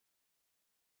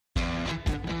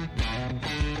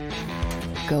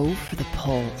Go for the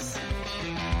pulls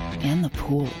and the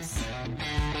pools.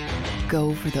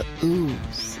 Go for the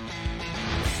oohs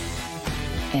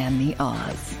and the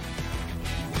ahs.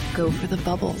 Go for the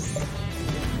bubbles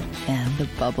and the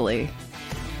bubbly.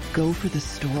 Go for the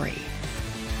story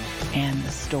and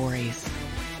the stories.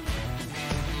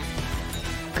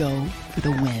 Go for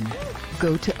the win.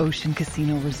 Go to Ocean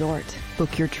Casino Resort.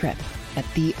 Book your trip at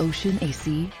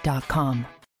theoceanac.com.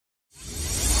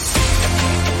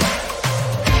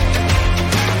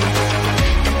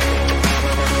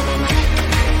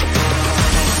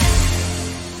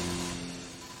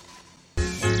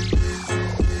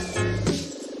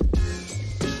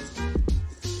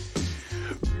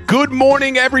 Good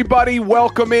morning, everybody.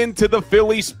 Welcome into the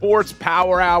Philly Sports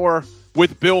Power Hour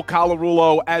with Bill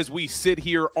Colarulo as we sit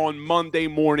here on Monday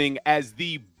morning as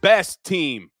the best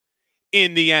team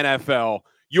in the NFL.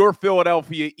 Your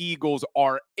Philadelphia Eagles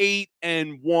are 8-1,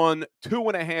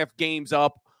 2.5 games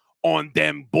up on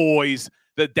them boys,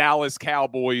 the Dallas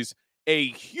Cowboys. A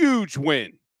huge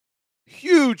win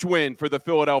for the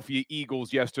Philadelphia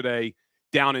Eagles yesterday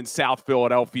down in South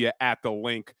Philadelphia at the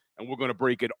Link. And we're going to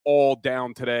break it all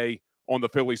down today on the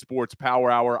Philly Sports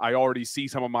Power Hour. I already see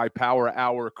some of my Power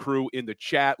Hour crew in the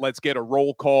chat. Let's get a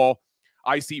roll call.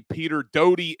 I see Peter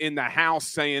Doty in the house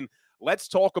saying, let's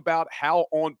talk about how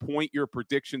on point your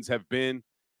predictions have been.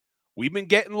 We've been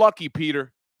getting lucky,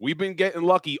 Peter. We've been getting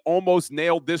lucky. Almost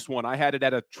nailed this one. I had it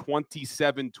at a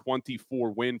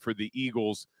 27-24 win for the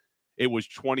Eagles. It was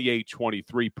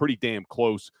 28-23. Pretty damn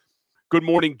close. Good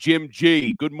morning, Jim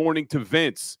G. Good morning to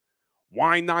Vince.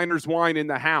 Wine Niners Wine in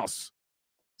the house.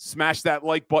 Smash that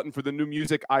like button for the new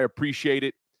music. I appreciate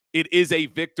it. It is a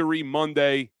victory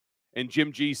Monday. And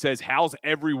Jim G says, how's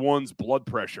everyone's blood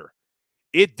pressure?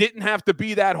 It didn't have to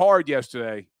be that hard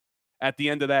yesterday at the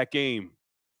end of that game.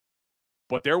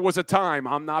 But there was a time,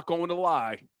 I'm not going to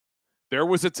lie, there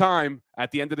was a time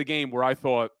at the end of the game where I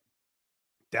thought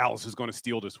Dallas is going to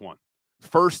steal this one.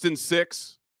 First and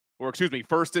 5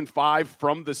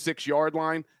 from the 6-yard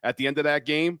line at the end of that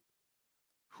game.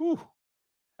 Whew,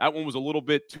 that one was a little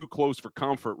bit too close for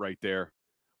comfort right there.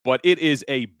 But it is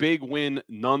a big win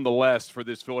nonetheless for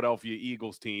this Philadelphia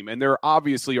Eagles team. And there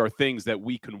obviously are things that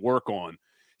we can work on,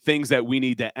 things that we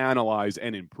need to analyze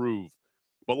and improve.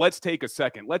 But let's take a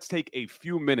second. Let's take a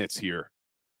few minutes here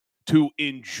to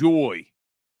enjoy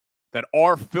that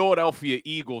our Philadelphia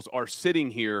Eagles are sitting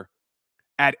here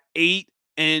at 8-1.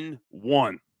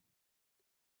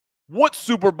 What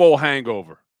Super Bowl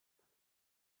hangover?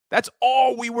 That's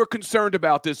all we were concerned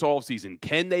about this offseason.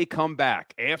 Can they come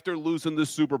back after losing the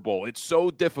Super Bowl? It's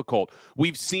so difficult.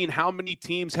 We've seen how many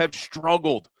teams have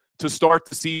struggled to start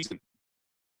the season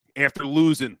after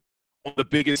losing on the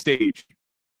biggest stage.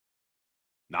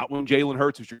 Not when Jalen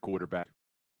Hurts is your quarterback.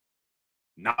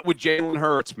 Not with Jalen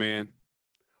Hurts, man.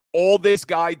 All this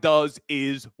guy does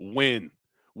is win.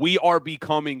 We are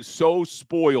becoming so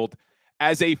spoiled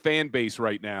as a fan base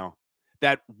right now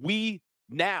that we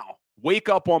now wake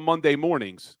up on Monday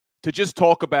mornings to just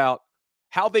talk about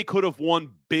how they could have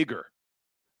won bigger.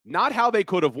 Not how they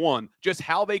could have won, just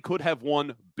how they could have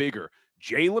won bigger.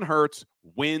 Jalen Hurts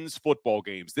wins football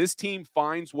games. This team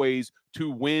finds ways to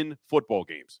win football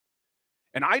games.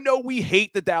 And I know we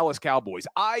hate the Dallas Cowboys.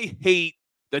 I hate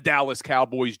the Dallas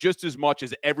Cowboys just as much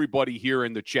as everybody here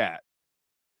in the chat.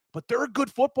 But they're a good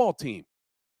football team.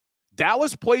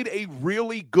 Dallas played a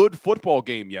really good football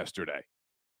game yesterday.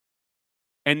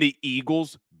 And the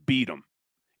Eagles beat them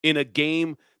in a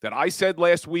game that I said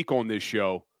last week on this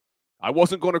show, I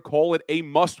wasn't going to call it a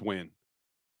must-win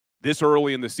this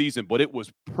early in the season, but it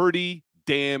was pretty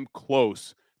damn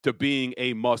close to being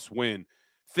a must-win.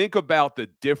 Think about the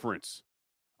difference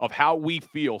of how we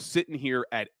feel sitting here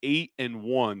at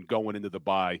 8-1 going into the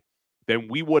bye than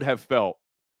we would have felt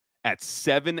at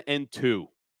 7-2.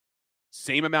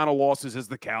 Same amount of losses as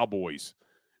the Cowboys.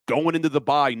 Going into the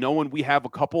bye, knowing we have a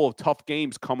couple of tough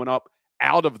games coming up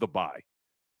out of the bye.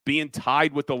 Being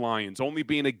tied with the Lions, only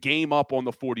being a game up on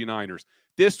the 49ers.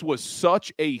 This was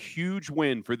such a huge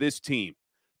win for this team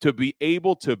to be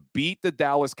able to beat the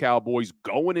Dallas Cowboys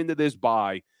going into this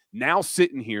bye. Now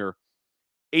sitting here,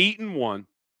 8-1,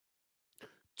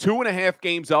 2.5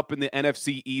 games up in the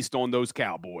NFC East on those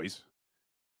Cowboys.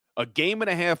 A game and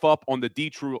a half up on the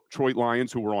Detroit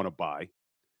Lions, who were on a bye.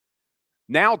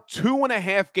 Now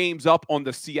 2.5 games up on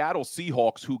the Seattle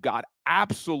Seahawks, who got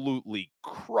absolutely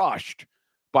crushed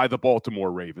by the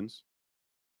Baltimore Ravens.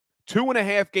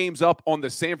 2.5 games up on the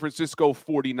San Francisco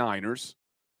 49ers,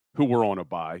 who were on a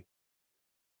bye.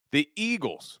 The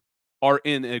Eagles are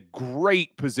in a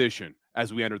great position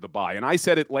as we enter the bye. And I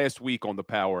said it last week on the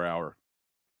Power Hour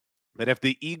that if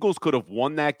the Eagles could have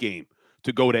won that game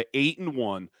to go to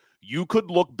 8-1, you could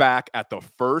look back at the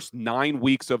first 9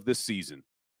 weeks of this season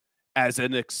as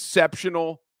an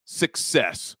exceptional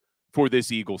success for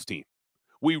this Eagles team.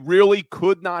 We really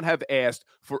could not have asked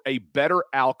for a better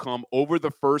outcome over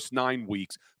the first 9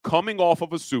 weeks, coming off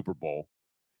of a Super Bowl,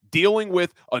 dealing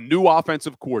with a new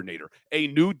offensive coordinator, a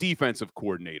new defensive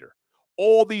coordinator,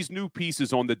 all these new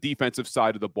pieces on the defensive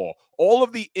side of the ball, all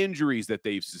of the injuries that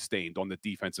they've sustained on the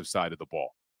defensive side of the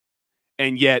ball.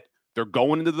 And yet they're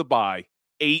going into the bye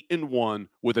 8-1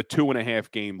 with a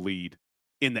 2.5 game lead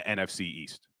in the NFC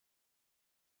East.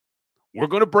 We're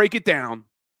going to break it down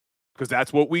because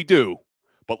that's what we do.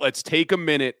 But let's take a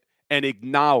minute and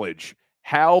acknowledge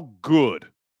how good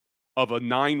of a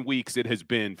 9 weeks it has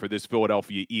been for this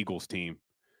Philadelphia Eagles team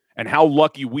and how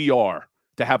lucky we are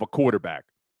to have a quarterback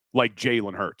like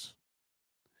Jalen Hurts.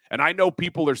 And I know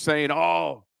people are saying,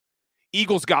 oh,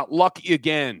 Eagles got lucky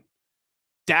again.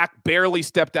 Dak barely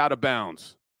stepped out of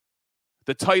bounds.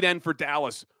 The tight end for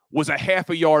Dallas was a half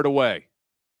a yard away.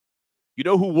 You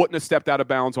know who wouldn't have stepped out of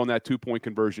bounds on that 2-point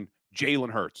conversion?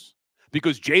 Jalen Hurts.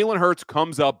 Because Jalen Hurts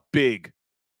comes up big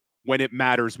when it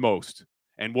matters most.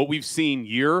 And what we've seen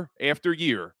year after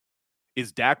year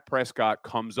is Dak Prescott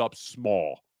comes up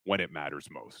small when it matters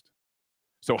most.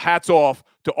 So hats off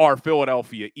to our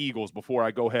Philadelphia Eagles before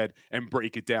I go ahead and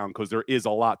break it down because there is a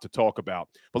lot to talk about.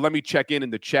 But let me check in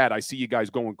the chat. I see you guys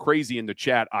going crazy in the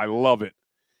chat. I love it.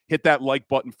 Hit that like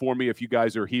button for me if you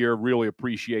guys are here. Really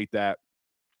appreciate that.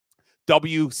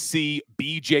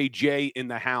 WCBJJ in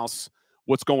the house.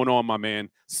 What's going on, my man?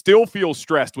 Still feel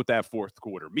stressed with that fourth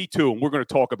quarter. Me too, and we're going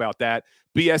to talk about that.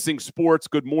 BSing Sports,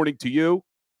 good morning to you.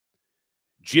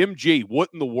 Jim G, what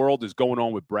in the world is going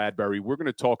on with Bradbury? We're going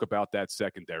to talk about that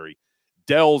secondary.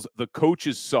 Dells, the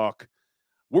coaches suck.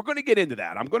 We're going to get into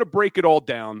that. I'm going to break it all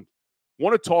down.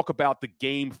 Want to talk about the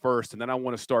game first, and then I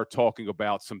want to start talking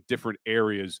about some different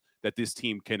areas that this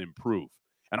team can improve.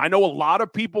 And I know a lot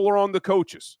of people are on the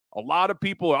coaches. A lot of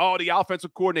people are, oh, the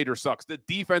offensive coordinator sucks. The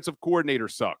defensive coordinator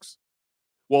sucks.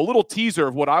 Well, a little teaser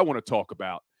of what I want to talk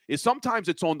about is sometimes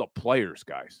it's on the players,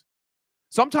 guys.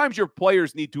 Sometimes your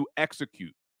players need to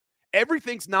execute.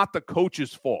 Everything's not the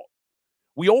coach's fault.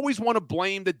 We always want to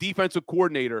blame the defensive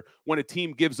coordinator when a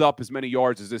team gives up as many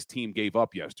yards as this team gave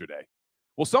up yesterday.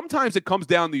 Well, sometimes it comes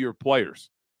down to your players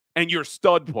and your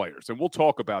stud players, and we'll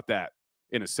talk about that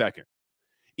in a second.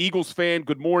 Eagles fan,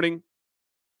 good morning.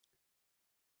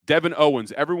 Devin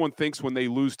Owens, everyone thinks when they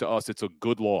lose to us, it's a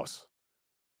good loss.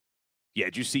 Yeah,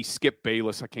 did you see Skip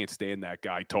Bayless? I can't stand that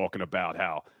guy talking about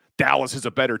how Dallas is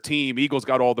a better team. Eagles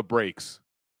got all the breaks.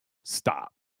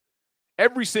 Stop.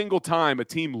 Every single time a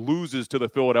team loses to the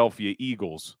Philadelphia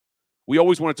Eagles, we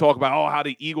always want to talk about, oh, how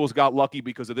the Eagles got lucky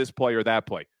because of this play or that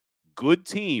play. Good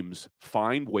teams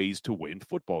find ways to win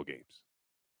football games.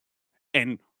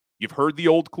 And you've heard the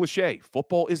old cliche,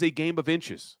 football is a game of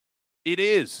inches. It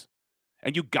is.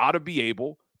 And you got to be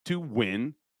able to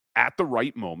win at the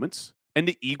right moments, and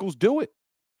the Eagles do it.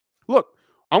 Look,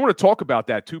 I want to talk about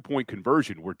that 2-point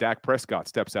conversion where Dak Prescott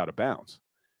steps out of bounds.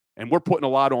 And we're putting a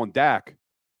lot on Dak.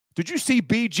 Did you see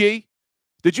BG?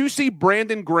 Did you see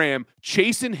Brandon Graham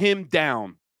chasing him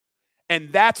down?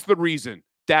 And that's the reason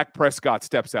Dak Prescott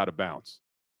steps out of bounds.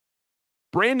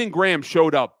 Brandon Graham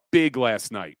showed up big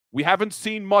last night. We haven't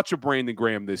seen much of Brandon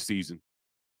Graham this season.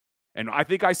 And I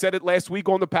think I said it last week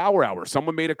on the Power Hour.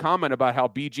 Someone made a comment about how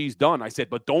BG's done. I said,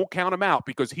 but don't count him out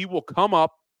because he will come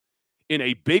up in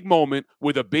a big moment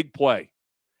with a big play.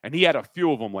 And he had a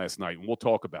few of them last night, and we'll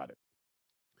talk about it.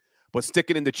 But stick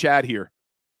it in the chat here.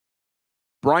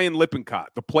 Brian Lippincott,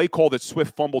 the play call that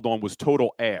Swift fumbled on was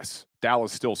total ass.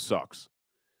 Dallas still sucks.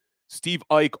 Steve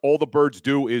Ike, all the birds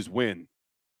do is win.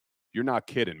 You're not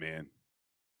kidding, man.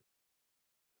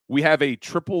 We have a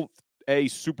triple-A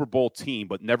Super Bowl team,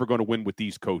 but never going to win with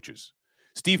these coaches.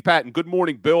 Steve Patton, good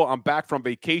morning, Bill. I'm back from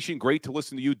vacation. Great to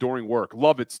listen to you during work.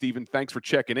 Love it, Steven. Thanks for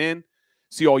checking in.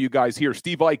 See all you guys here.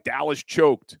 Steve Ike, Dallas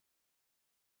choked.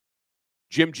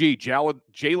 Jim G,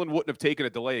 Jalen wouldn't have taken a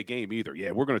delay of game either.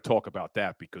 Yeah, we're going to talk about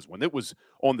that because when it was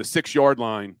on the 6-yard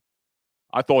line,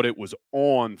 I thought it was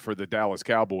on for the Dallas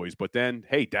Cowboys. But then,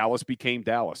 hey, Dallas became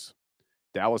Dallas.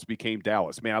 Dallas became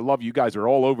Dallas. Man, I love you guys are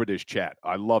all over this chat.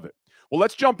 I love it. Well,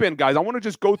 let's jump in, guys. I want to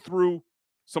just go through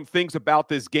some things about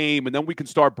this game, and then we can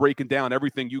start breaking down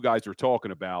everything you guys are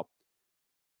talking about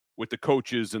with the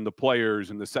coaches and the players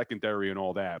and the secondary and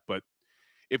all that. But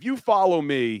if you follow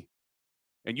me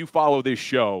and you follow this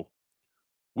show,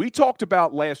 we talked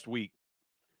about last week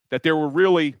that there were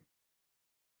really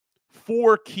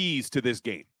 4 keys to this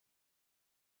game.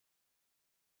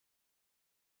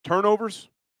 Turnovers,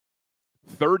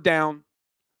 third down,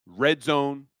 red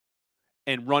zone,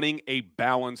 and running a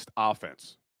balanced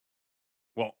offense.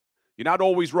 Well, you're not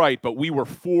always right, but we were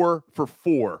 4 for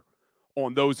 4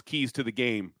 on those keys to the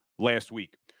game last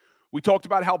week. We talked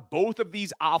about how both of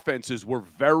these offenses were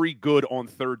very good on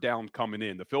third down coming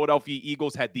in. The Philadelphia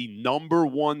Eagles had the number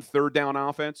 1 third down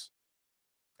offense,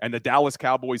 and the Dallas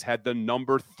Cowboys had the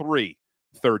number 3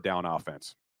 third down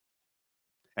offense.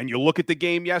 And you look at the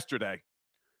game yesterday,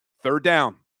 third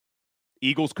down,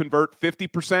 Eagles convert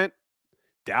 50%,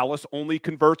 Dallas only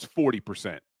converts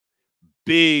 40%.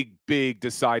 Big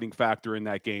deciding factor in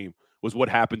that game was what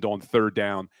happened on third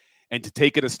down. And to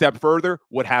take it a step further,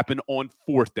 what happened on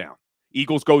fourth down.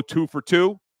 Eagles go 2 for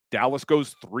 2. Dallas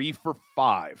goes 3 for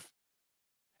 5.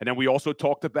 And then we also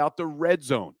talked about the red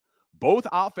zone. Both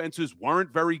offenses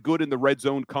weren't very good in the red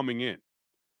zone coming in.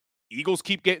 Eagles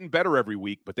keep getting better every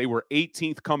week, but they were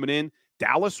 18th coming in.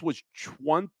 Dallas was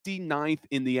 29th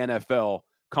in the NFL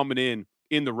coming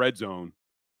in the red zone.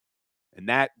 And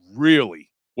that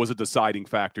really was a deciding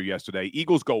factor yesterday.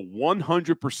 Eagles go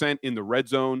 100% in the red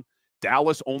zone.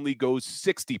 Dallas only goes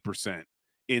 60%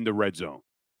 in the red zone.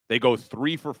 They go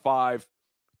 3 for 5.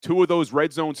 2 of those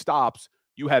red zone stops,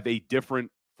 you have a different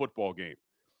football game.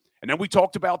 And then we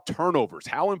talked about turnovers,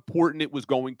 how important it was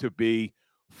going to be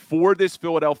for this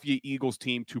Philadelphia Eagles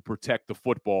team to protect the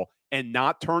football and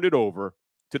not turn it over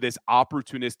to this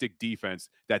opportunistic defense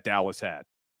that Dallas had.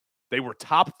 They were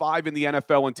top 5 in the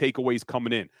NFL in takeaways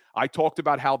coming in. I talked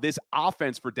about how this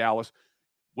offense for Dallas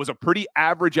was a pretty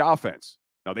average offense.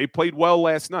 Now, they played well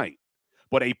last night,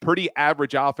 but a pretty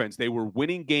average offense. They were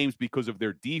winning games because of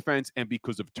their defense and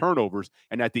because of turnovers,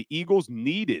 and that the Eagles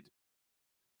needed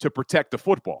to protect the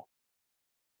football.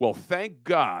 Well, thank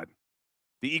God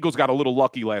the Eagles got a little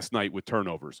lucky last night with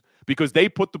turnovers because they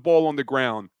put the ball on the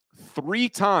ground 3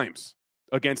 times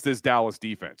against this Dallas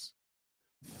defense.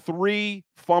 3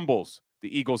 fumbles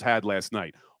the Eagles had last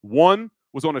night. 1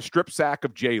 was on a strip sack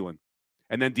of Jalen,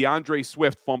 and then DeAndre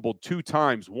Swift fumbled 2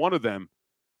 times. One of them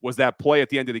was that play at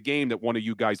the end of the game that one of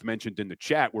you guys mentioned in the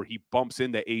chat where he bumps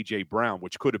into A.J. Brown,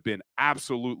 which could have been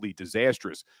absolutely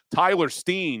disastrous. Tyler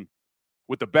Steen,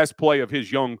 with the best play of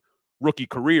his young rookie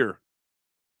career,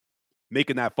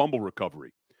 making that fumble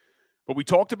recovery. But we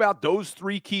talked about those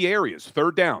 3 key areas.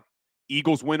 Third down,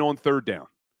 Eagles win on third down.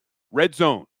 Red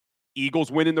zone,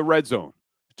 Eagles win in the red zone.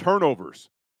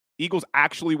 Turnovers, Eagles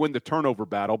actually win the turnover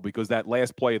battle because that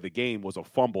last play of the game was a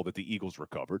fumble that the Eagles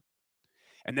recovered.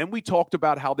 And then we talked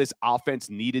about how this offense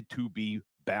needed to be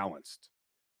balanced.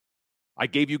 I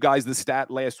gave you guys the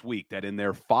stat last week that in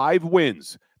their 5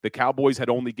 wins, the Cowboys had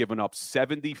only given up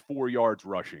 74 yards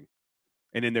rushing.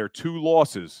 And in their 2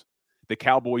 losses, the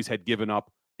Cowboys had given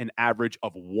up an average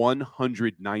of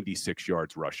 196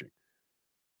 yards rushing.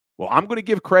 Well, I'm going to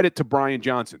give credit to Brian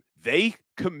Johnson. They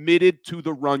committed to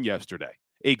the run yesterday.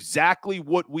 Exactly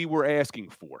what we were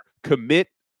asking for. Commit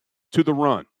to the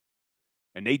run.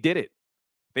 And they did it.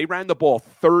 They ran the ball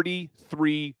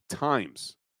 33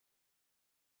 times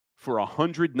for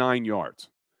 109 yards.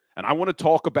 And I want to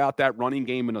talk about that running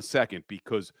game in a second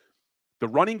because the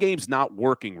running game's not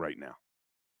working right now.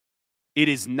 It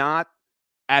is not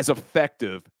as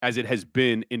effective as it has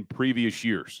been in previous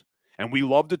years. And we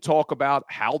love to talk about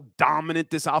how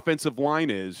dominant this offensive line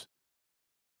is.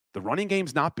 The running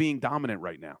game's not being dominant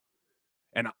right now.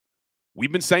 And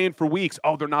we've been saying for weeks,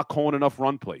 oh, they're not calling enough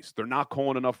run plays. They're not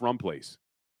calling enough run plays.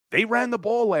 They ran the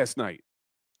ball last night.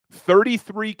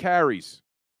 33 carries,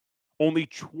 only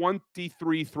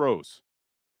 23 throws.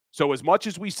 So as much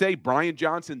as we say Brian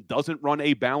Johnson doesn't run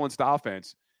a balanced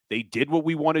offense, they did what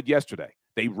we wanted yesterday.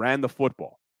 They ran the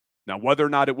football. Now, whether or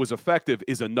not it was effective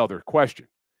is another question,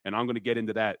 and I'm going to get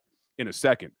into that in a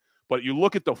second. But you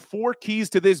look at the 4 keys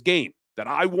to this game that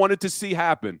I wanted to see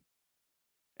happen,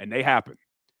 and they happened.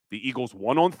 The Eagles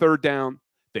won on third down.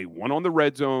 They won on the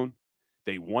red zone.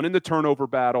 They won in the turnover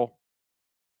battle,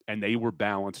 and they were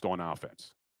balanced on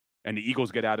offense. And the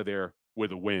Eagles get out of there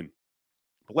with a win.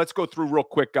 But let's go through real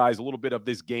quick, guys, a little bit of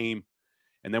this game,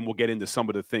 and then we'll get into some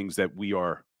of the things that we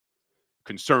are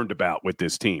concerned about with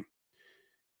this team.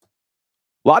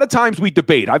 A lot of times we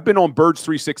debate. I've been on Birds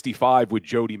 365 with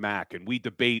Jody Mack, and we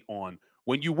debate on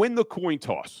when you win the coin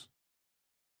toss,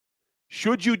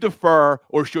 should you defer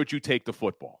or should you take the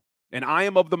football? And I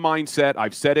am of the mindset,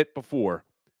 I've said it before,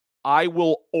 I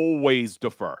will always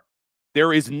defer.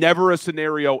 There is never a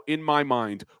scenario in my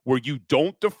mind where you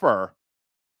don't defer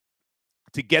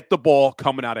to get the ball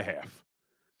coming out of half.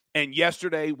 And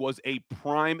yesterday was a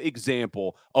prime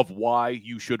example of why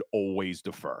you should always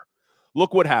defer.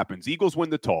 Look what happens. Eagles win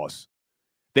the toss.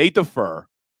 They defer.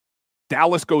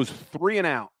 Dallas goes 3 and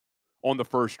out on the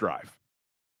first drive.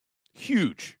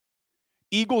 Huge.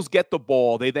 Eagles get the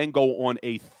ball. They then go on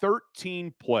a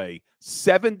 13-play,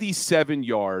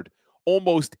 77-yard,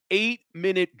 almost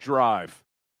 8-minute drive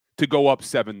to go up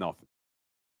 7-0.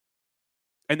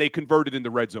 And they converted in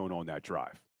the red zone on that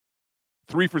drive.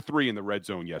 3 for 3 in the red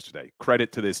zone yesterday.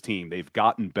 Credit to this team. They've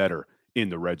gotten better in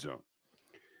the red zone.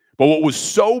 But what was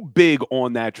so big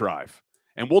on that drive,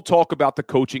 and we'll talk about the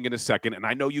coaching in a second, and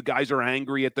I know you guys are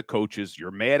angry at the coaches.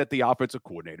 You're mad at the offensive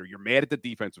coordinator. You're mad at the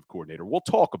defensive coordinator. We'll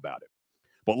talk about it.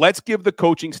 But let's give the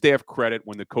coaching staff credit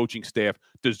when the coaching staff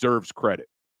deserves credit.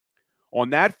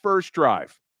 On that first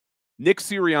drive, Nick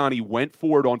Sirianni went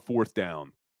for it on fourth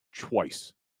down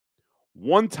twice.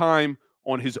 One time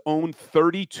on his own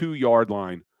 32-yard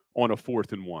line on a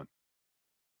 4th and 1.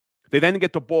 They then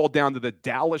get the ball down to the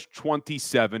Dallas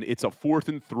 27. It's a 4th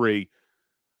and 3.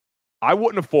 I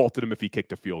wouldn't have faulted him if he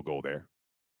kicked a field goal there.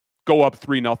 Go up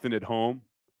 3-0 at home.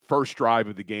 First drive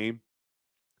of the game.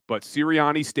 But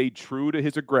Sirianni stayed true to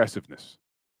his aggressiveness.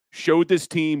 Showed this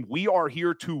team, we are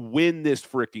here to win this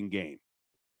freaking game.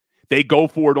 They go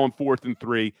for it on 4th and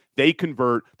 3. They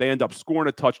convert. They end up scoring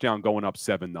a touchdown going up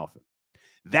 7-0.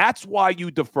 That's why you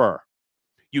defer.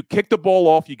 You kick the ball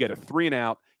off. You get a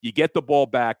 3-and-out. You get the ball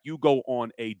back. You go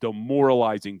on a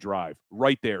demoralizing drive.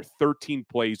 Right there, 13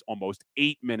 plays, almost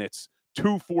 8 minutes,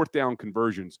 2 fourth-down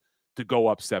conversions to go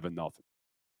up 7-0.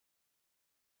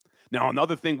 Now,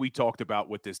 another thing we talked about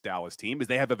with this Dallas team is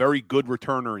they have a very good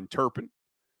returner in Turpin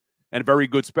and very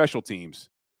good special teams.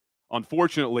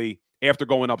 Unfortunately, after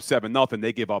going up 7-0,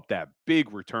 they give up that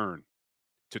big return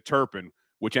to Turpin,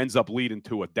 which ends up leading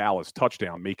to a Dallas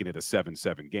touchdown, making it a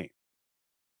 7-7 game.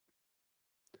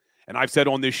 And I've said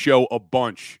on this show a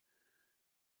bunch,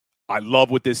 I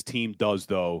love what this team does,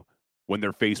 though, when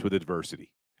they're faced with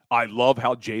adversity. I love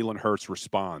how Jalen Hurts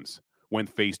responds when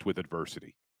faced with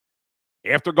adversity.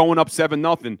 After going up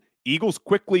 7-0, Eagles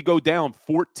quickly go down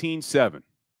 14-7.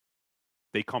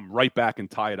 They come right back and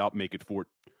tie it up, make it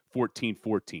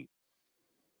 14-14.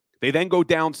 They then go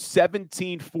down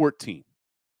 17-14.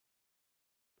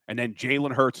 And then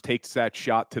Jalen Hurts takes that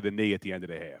shot to the knee at the end of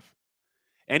the half.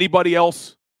 Anybody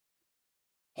else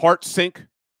heart sink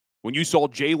when you saw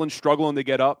Jalen struggling to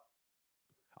get up?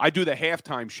 I do the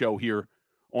halftime show here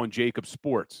on JAKIB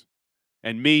Sports.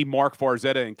 And me, Mark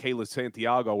Farzetta, and Kayla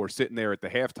Santiago were sitting there at the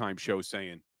halftime show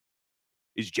saying,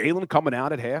 is Jalen coming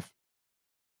out at half?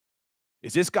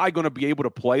 Is this guy going to be able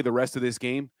to play the rest of this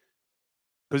game?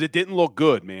 Because it didn't look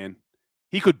good, man.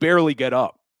 He could barely get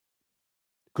up.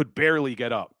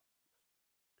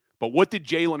 But what did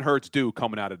Jalen Hurts do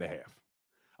coming out of the half?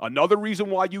 Another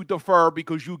reason why you defer,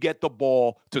 because you get the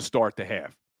ball to start the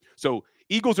half. So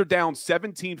Eagles are down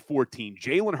 17-14.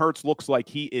 Jalen Hurts looks like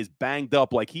he is banged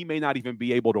up, like he may not even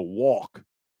be able to walk.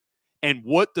 And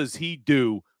what does he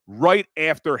do right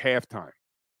after halftime?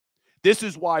 This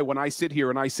is why when I sit here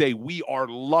and I say we are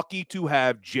lucky to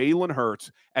have Jalen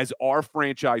Hurts as our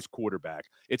franchise quarterback,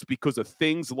 it's because of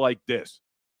things like this.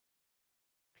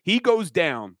 He goes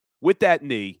down with that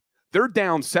knee. They're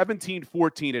down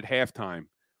 17-14 at halftime.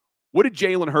 What did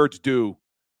Jalen Hurts do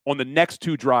on the next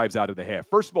 2 drives out of the half?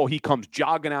 First of all, he comes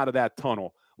jogging out of that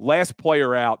tunnel. Last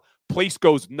player out. Place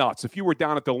goes nuts. If you were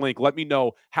down at the link, let me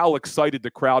know how excited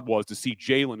the crowd was to see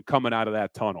Jalen coming out of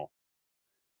that tunnel.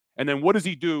 And then what does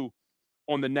he do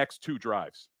on the next 2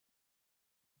 drives?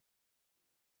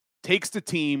 Takes the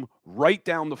team right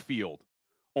down the field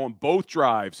on both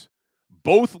drives,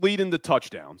 both leading to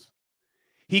touchdowns.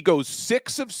 He goes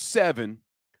 6 of 7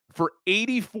 for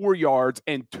 84 yards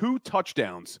and 2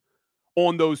 touchdowns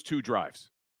on those 2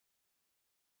 drives.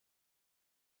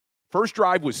 First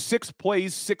drive was 6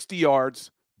 plays, 60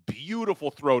 yards.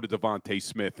 Beautiful throw to Devontae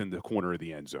Smith in the corner of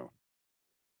the end zone.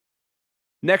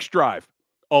 Next drive,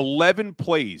 11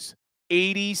 plays,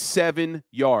 87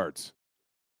 yards.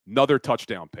 Another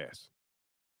touchdown pass.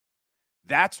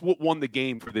 That's what won the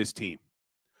game for this team.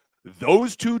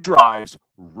 Those 2 drives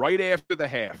right after the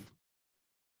half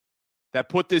that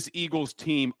put this Eagles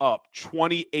team up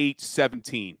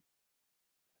 28-17.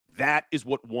 That is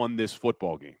what won this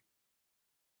football game.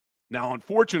 Now,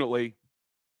 unfortunately,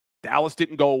 Dallas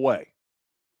didn't go away.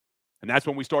 And that's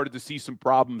when we started to see some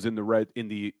problems in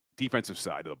the defensive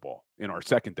side of the ball, in our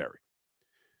secondary.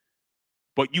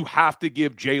 But you have to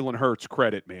give Jalen Hurts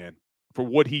credit, man, for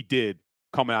what he did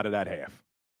coming out of that half.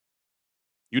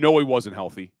 You know he wasn't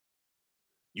healthy.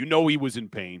 You know he was in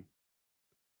pain.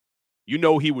 You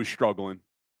know he was struggling.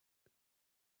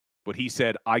 But he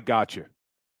said, I got you.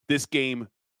 This game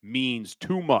means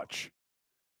too much.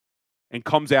 And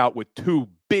comes out with 2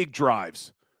 big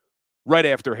drives right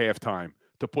after halftime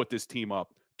to put this team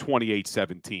up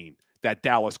 28-17 that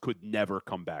Dallas could never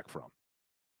come back from.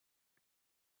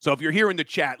 So if you're here in the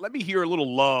chat, let me hear a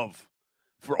little love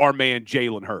for our man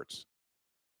Jalen Hurts.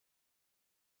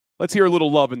 Let's hear a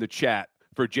little love in the chat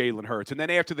for Jalen Hurts. And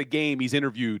then after the game, he's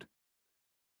interviewed,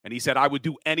 and he said, I would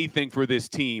do anything for this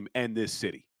team and this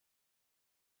city.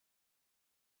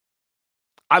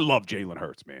 I love Jalen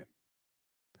Hurts, man.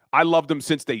 I loved him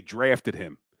since they drafted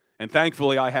him. And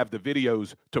thankfully, I have the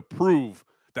videos to prove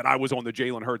that I was on the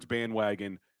Jalen Hurts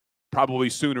bandwagon probably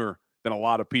sooner than a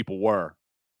lot of people were.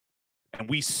 And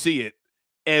we see it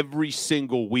every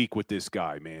single week with this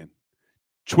guy, man.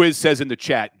 Twiz says in the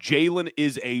chat, Jalen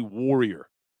is a warrior.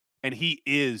 And he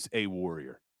is a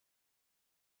warrior.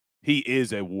 He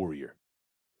is a warrior.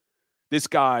 This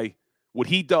guy, what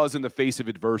he does in the face of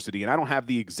adversity, and I don't have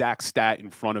the exact stat in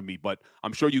front of me, but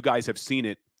I'm sure you guys have seen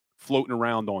it floating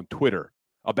around on Twitter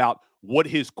about what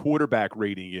his quarterback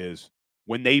rating is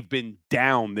when they've been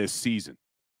down this season.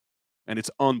 And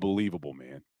it's unbelievable,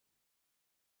 man.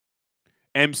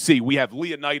 MC, we have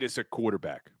Leonidas at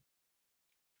quarterback.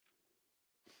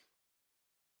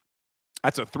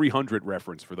 That's a 300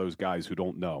 reference for those guys who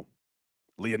don't know.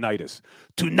 Leonidas.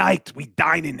 Tonight we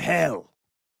dine in hell.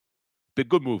 But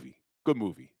good movie. Good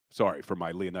movie. Sorry for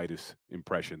my Leonidas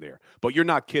impression there. But you're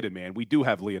not kidding, man. We do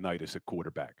have Leonidas at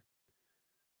quarterback.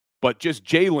 But just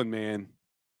Jalen, man,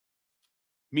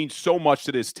 means so much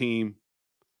to this team.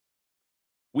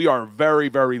 We are very,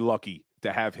 very lucky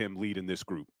to have him lead in this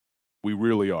group. We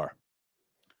really are.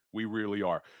 We really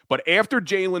are. But after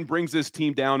Jalen brings this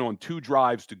team down on 2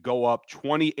 drives to go up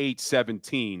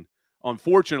 28-17,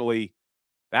 unfortunately,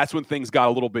 that's when things got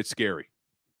a little bit scary.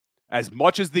 As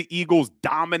much as the Eagles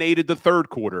dominated the third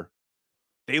quarter,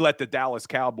 they let the Dallas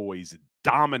Cowboys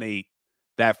dominate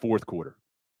that fourth quarter.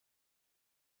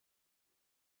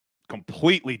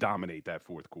 Completely dominate that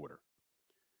fourth quarter.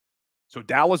 So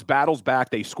Dallas battles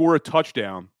back. They score a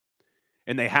touchdown,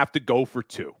 and they have to go for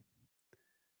 2.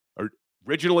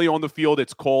 Originally on the field,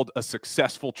 it's called a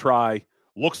successful try.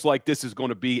 Looks like this is going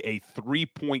to be a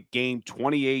 3-point game,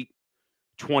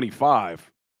 28-25.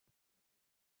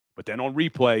 But then on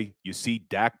replay, you see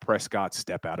Dak Prescott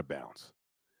step out of bounds.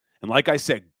 And like I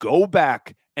said, go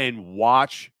back and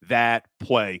watch that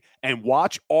play and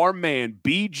watch our man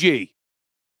BG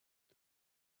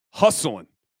hustling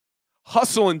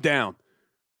down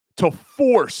to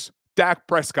force Dak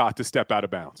Prescott to step out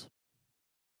of bounds.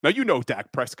 Now, you know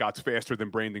Dak Prescott's faster than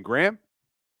Brandon Graham,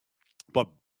 but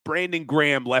Brandon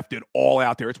Graham left it all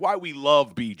out there. It's why we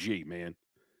love BG, man,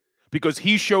 because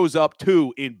he shows up,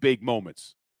 too, in big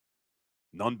moments.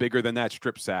 None bigger than that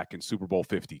strip sack in Super Bowl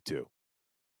 52.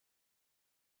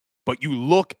 But you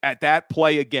look at that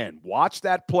play again. Watch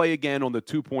that play again on the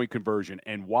 2-point conversion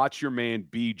and watch your man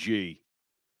BG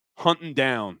hunting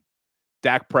down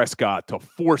Dak Prescott to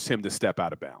force him to step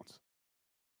out of bounds.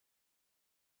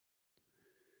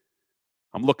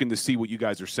 I'm looking to see what you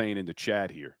guys are saying in the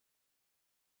chat here.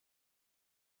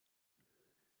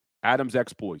 Adams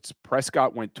exploits.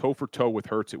 Prescott went toe-for-toe with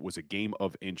Hurts. It was a game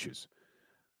of inches.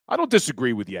 I don't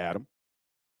disagree with you, Adam.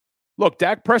 Look,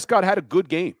 Dak Prescott had a good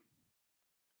game.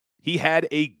 He had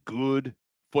a good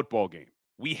football game.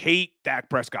 We hate Dak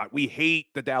Prescott. We hate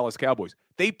the Dallas Cowboys.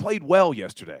 They played well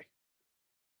yesterday.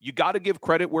 You got to give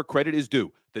credit where credit is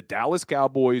due. The Dallas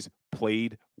Cowboys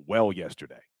played well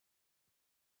yesterday.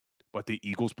 But the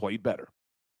Eagles played better.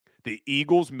 The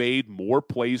Eagles made more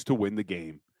plays to win the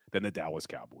game than the Dallas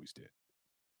Cowboys did.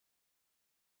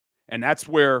 And that's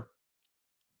where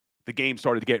the game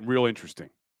started getting real interesting.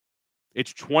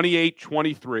 It's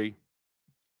 28-23.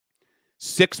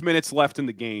 6 minutes left in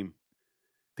the game.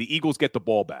 The Eagles get the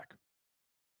ball back.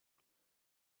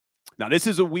 Now, this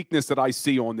is a weakness that I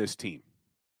see on this team.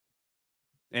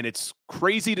 And it's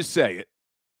crazy to say it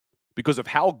because of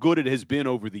how good it has been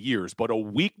over the years. But a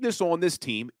weakness on this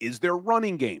team is their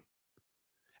running game.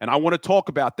 And I want to talk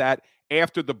about that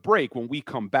after the break, when we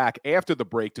come back after the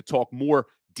break to talk more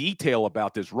detail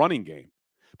about this running game.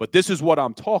 But this is what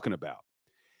I'm talking about.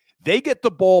 They get the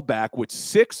ball back with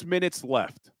 6 minutes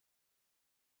left.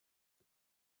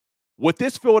 What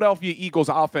this Philadelphia Eagles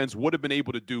offense would have been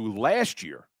able to do last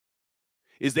year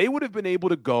is they would have been able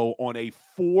to go on a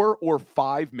 4 or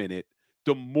 5 minute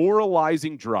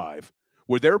demoralizing drive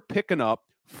where they're picking up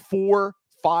 4-5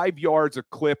 yards a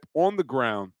clip on the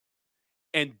ground,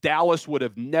 and Dallas would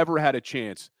have never had a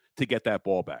chance to get that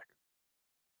ball back.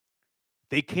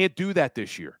 They can't do that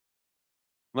this year.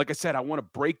 Like I said, I want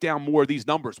to break down more of these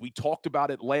numbers. We talked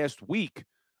about it last week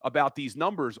about these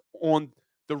numbers on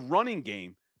the running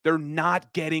game. They're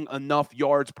not getting enough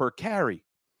yards per carry.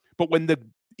 But when the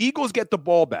Eagles get the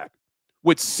ball back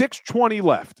with 6:20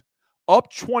 left,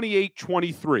 up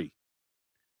 28-23,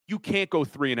 you can't go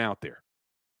 3 and out there.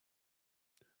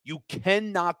 You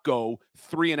cannot go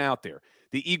 3 and out there.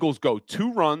 The Eagles go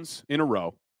 2 runs in a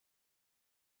row.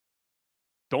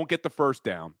 Don't get the first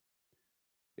down.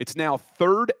 It's now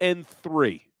 3rd and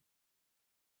 3.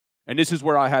 And this is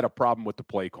where I had a problem with the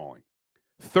play calling.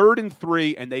 3rd and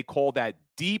 3, and they call that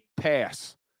deep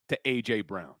pass to A.J.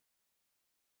 Brown.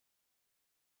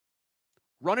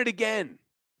 Run it again.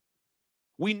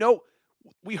 We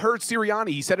heard Sirianni.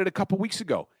 He said it a couple weeks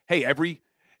ago. Hey, every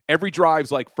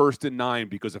drive's like 1st and 9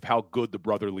 because of how good the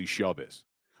brotherly shove is.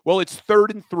 Well, it's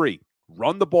 3rd and 3.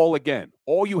 Run the ball again.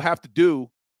 All you have to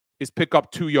do is pick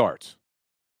up 2 yards.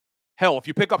 Hell, if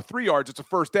you pick up 3 yards, it's a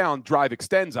first down. Drive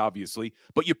extends, obviously.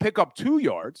 But you pick up 2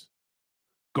 yards,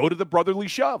 go to the brotherly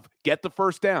shove. Get the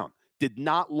first down. Did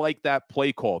not like that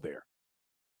play call there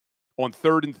on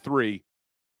 3rd and 3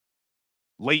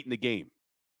 late in the game.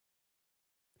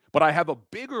 But I have a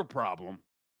bigger problem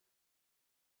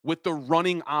with the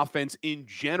running offense in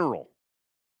general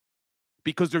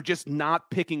because they're just not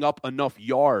picking up enough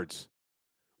yards.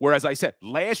 Whereas I said,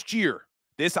 last year,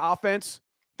 this offense,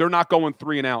 they're not going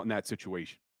 3 and out in that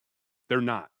situation. They're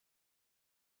not.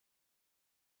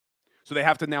 So they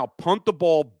have to now punt the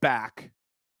ball back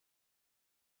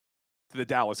to the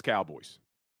Dallas Cowboys.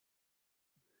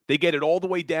 They get it all the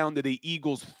way down to the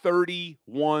Eagles'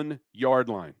 31-yard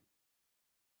line.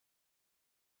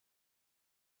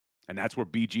 And that's where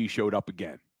BG showed up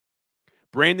again.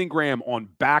 Brandon Graham on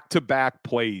back-to-back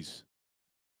plays.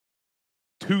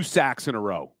 2 sacks in a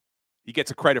row. He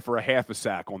gets a credit for a half a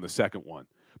sack on the second one.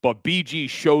 But BG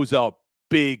shows up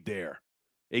big there.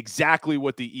 Exactly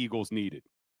what the Eagles needed.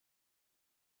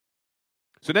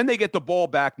 So then they get the ball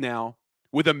back now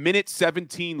with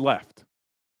 1:17 left.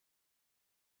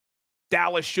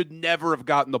 Dallas should never have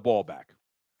gotten the ball back.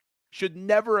 Should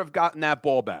never have gotten that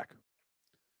ball back.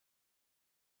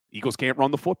 Eagles can't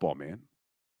run the football, man.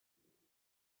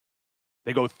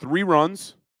 They go 3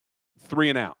 runs, 3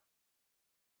 and out.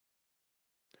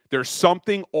 There's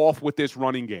something off with this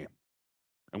running game.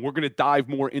 And we're going to dive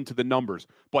more into the numbers.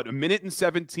 But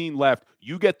 1:17 left,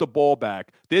 you get the ball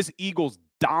back. This Eagles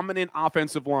dominant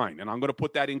offensive line, and I'm going to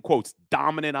put that in quotes,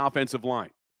 dominant offensive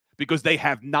line, because they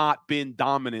have not been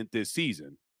dominant this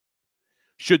season,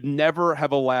 should never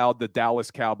have allowed the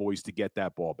Dallas Cowboys to get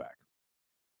that ball back.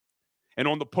 And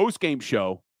on the postgame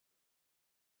show,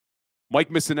 Mike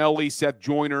Missanelli, Seth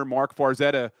Joyner, Mark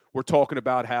Farzetta were talking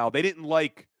about how they didn't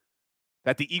like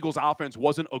that the Eagles offense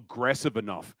wasn't aggressive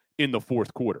enough in the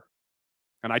fourth quarter.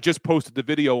 And I just posted the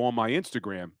video on my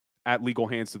Instagram at Legal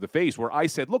Hands to the Face where I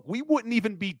said, look, we wouldn't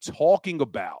even be talking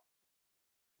about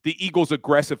the Eagles'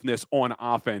 aggressiveness on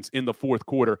offense in the fourth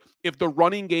quarter if the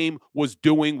running game was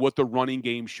doing what the running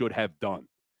game should have done.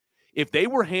 If they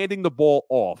were handing the ball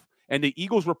off and the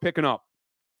Eagles were picking up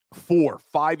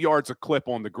 4-5 yards a clip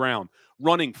on the ground,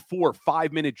 running 4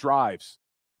 5-minute drives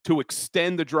to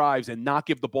extend the drives and not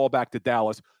give the ball back to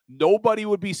Dallas, nobody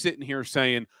would be sitting here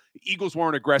saying the Eagles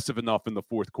weren't aggressive enough in the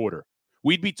fourth quarter.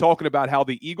 We'd be talking about how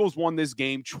the Eagles won this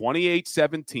game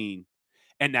 28-17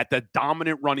 and that the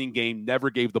dominant running game never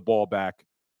gave the ball back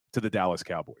to the Dallas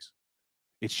Cowboys.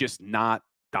 It's just not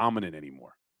dominant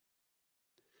anymore.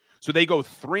 So they go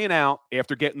 3 and out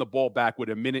after getting the ball back with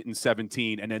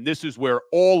 1:17. And then this is where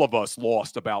all of us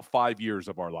lost about 5 years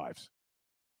of our lives.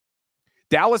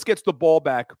 Dallas gets the ball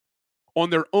back on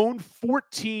their own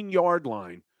 14-yard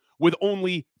line with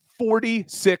only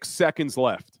 46 seconds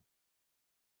left.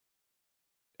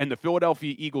 And the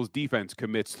Philadelphia Eagles defense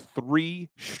commits 3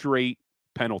 straight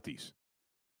penalties.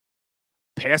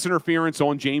 Pass interference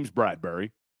on James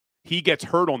Bradbury. He gets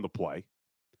hurt on the play.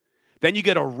 Then you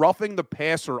get a roughing the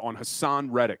passer on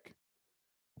Hassan Reddick.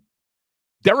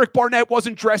 Derek Barnett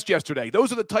wasn't dressed yesterday.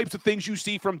 Those are the types of things you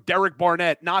see from Derek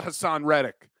Barnett, not Hassan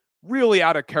Reddick. Really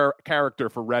out of character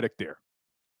for Reddick there.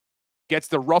 Gets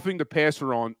the roughing the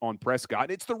passer on Prescott.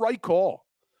 It's the right call.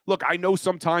 Look, I know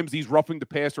sometimes these roughing the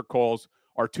passer calls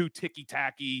are too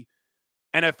ticky-tacky.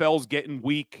 NFL's getting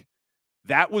weak.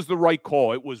 That was the right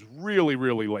call. It was really,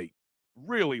 really late.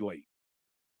 Really late.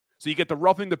 So you get the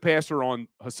roughing the passer on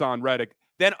Hassan Reddick,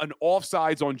 then an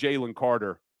offsides on Jalen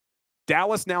Carter.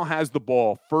 Dallas now has the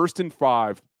ball 1st and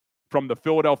 5 from the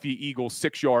Philadelphia Eagles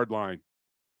 6-yard line.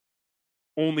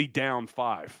 Only down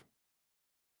 5.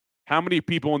 How many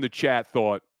people in the chat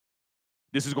thought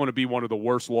this is going to be one of the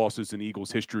worst losses in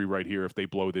Eagles history right here if they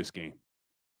blow this game?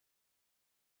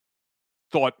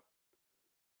 Thought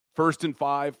 1st and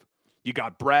 5, you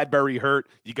got Bradbury hurt,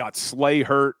 you got Slay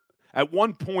hurt. At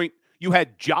one point, you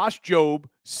had Josh Jobe,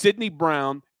 Sidney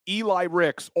Brown, Eli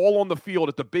Ricks all on the field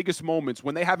at the biggest moments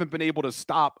when they haven't been able to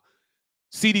stop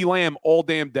CeeDee Lamb all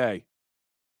damn day.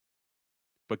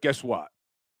 But guess what?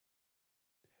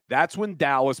 That's when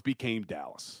Dallas became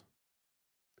Dallas.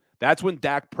 That's when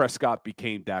Dak Prescott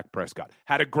became Dak Prescott.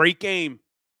 Had a great game.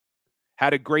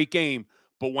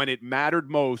 But when it mattered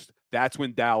most, that's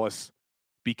when Dallas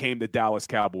became the Dallas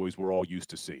Cowboys we're all used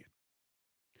to seeing.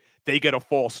 They get a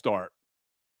false start.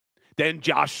 Then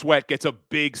Josh Sweat gets a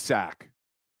big sack.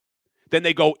 Then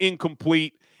they go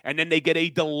incomplete, and then they get a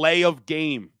delay of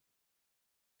game.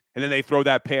 And then they throw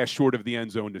that pass short of the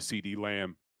end zone to CeeDee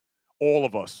Lamb. All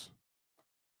of us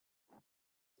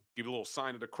give a little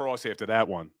sign of the cross after that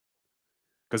one,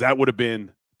 because that would have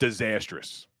been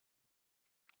disastrous.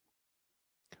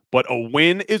 But a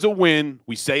win is a win.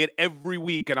 We say it every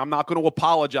week, and I'm not going to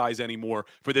apologize anymore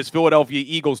for this Philadelphia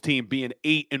Eagles team being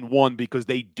 8-1, because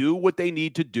they do what they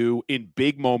need to do in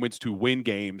big moments to win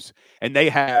games, and they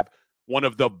have one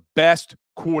of the best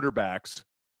quarterbacks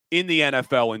in the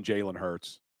NFL in Jalen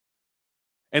Hurts.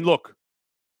 And look,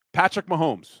 Patrick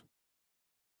Mahomes,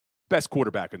 best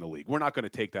quarterback in the league. We're not going to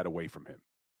take that away from him.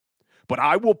 But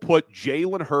I will put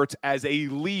Jalen Hurts as a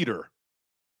leader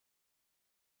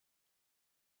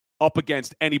up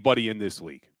against anybody in this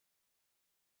league.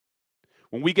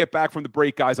 When we get back from the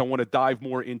break, guys, I want to dive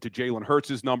more into Jalen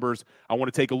Hurts' numbers. I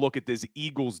want to take a look at this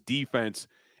Eagles defense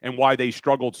and why they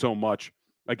struggled so much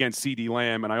against CeeDee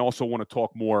Lamb. And I also want to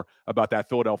talk more about that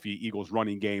Philadelphia Eagles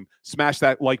running game. Smash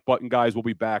that like button, guys. We'll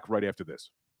be back right after this.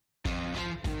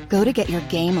 Go to get your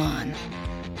game on.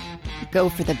 Go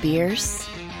for the beers.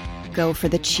 Go for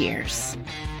the cheers.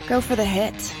 Go for the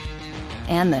hit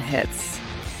and the hits.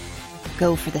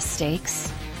 Go for the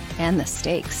stakes and the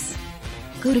stakes.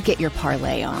 Go to get your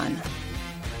parlay on.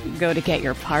 Go to get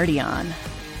your party on.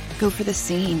 Go for the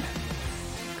scene.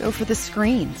 Go for the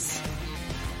screens.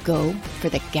 Go for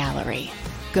the gallery.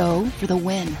 Go for the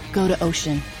win. Go to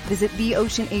Ocean. Visit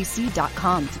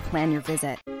theoceanac.com to plan your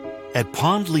visit. At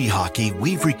Pond Lehocky,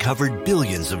 we've recovered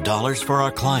billions of dollars for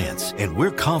our clients, and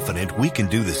we're confident we can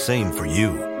do the same for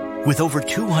you. With over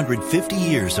 250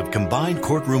 years of combined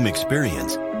courtroom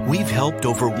experience, we've helped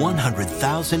over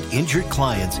 100,000 injured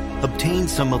clients obtain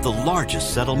some of the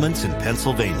largest settlements in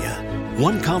Pennsylvania.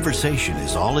 One conversation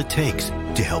is all it takes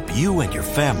to help you and your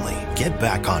family get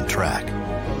back on track.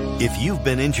 If you've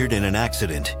been injured in an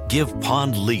accident, give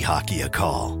Pond Lehocky a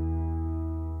call.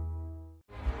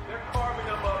 They're carving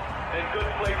them up and good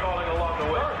play calling along the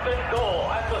way. First and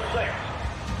goal at the 6.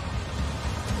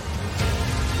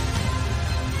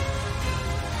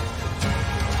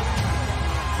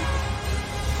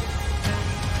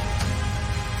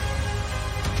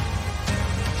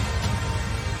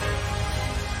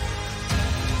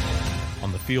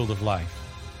 On the field of life,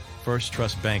 First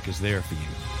Trust Bank is there for you.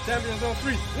 Champions on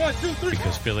 3. 1, 2, 3.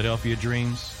 Because Philadelphia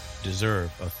dreams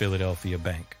deserve a Philadelphia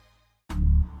bank.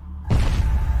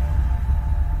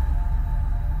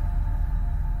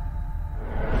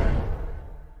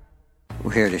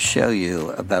 We're here to show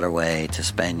you a better way to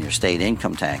spend your state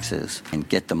income taxes and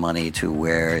get the money to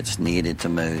where it's needed to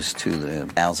most, to the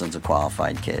thousands of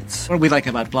qualified kids. What we like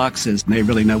about Blocks is they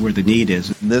really know where the need is.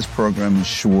 This program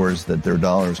ensures that their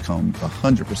dollars come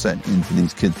 100% into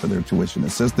these kids for their tuition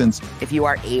assistance. If you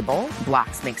are able,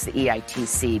 Blocks makes the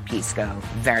EITC piece go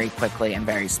very quickly and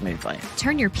very smoothly.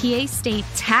 Turn your PA state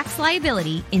tax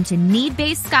liability into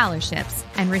need-based scholarships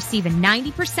and receive a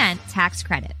 90% tax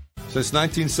credit. Since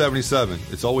 1977,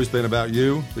 it's always been about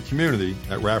you, the community,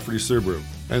 at Rafferty Subaru.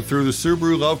 And through the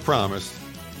Subaru Love Promise,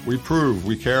 we prove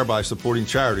we care by supporting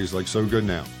charities like So Good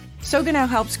Now. So Good Now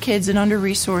helps kids in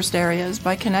under-resourced areas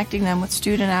by connecting them with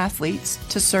student-athletes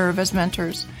to serve as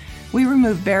mentors. We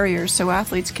remove barriers so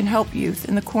athletes can help youth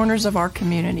in the corners of our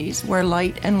communities where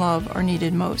light and love are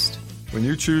needed most. When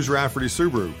you choose Rafferty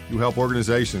Subaru, you help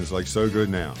organizations like So Good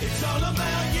Now. It's all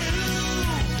about you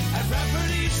at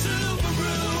Rafferty Subaru.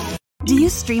 Do you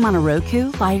stream on a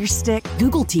Roku, Fire Stick,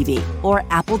 Google TV, or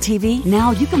Apple TV?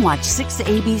 Now you can watch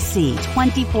 6ABC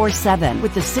 24/7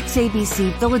 with the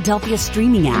 6ABC Philadelphia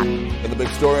streaming app. For the big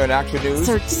story on Action News,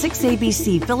 search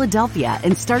 6ABC Philadelphia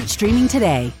and start streaming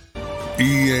today.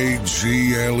 EAGLES,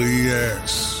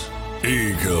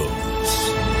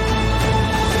 Eagles.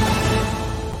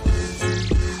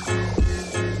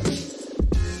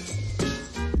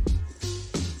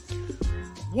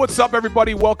 What's up,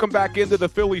 everybody? Welcome back into the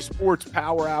Philly Sports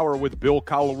Power Hour with Bill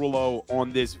Colarulo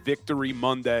on this Victory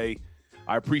Monday.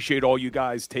 I appreciate all you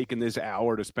guys taking this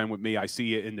hour to spend with me. I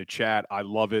see it in the chat. I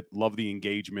love it. Love the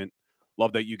engagement.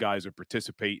 Love that you guys are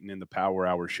participating in the Power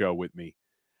Hour show with me.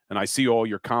 And I see all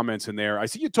your comments in there. I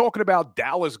see you talking about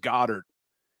Dallas Goedert.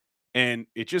 And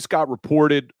it just got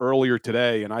reported earlier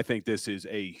today, and I think this is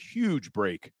a huge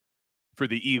break for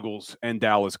the Eagles and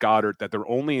Dallas Goedert, that they're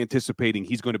only anticipating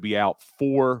he's going to be out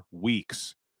 4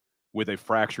 weeks with a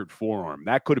fractured forearm.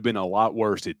 That could have been a lot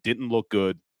worse. It didn't look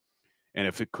good. And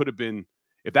if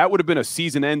that would have been a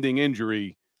season-ending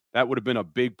injury, that would have been a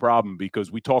big problem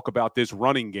because we talk about this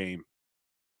running game.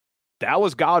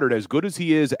 Dallas Goedert, as good as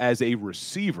he is as a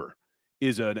receiver,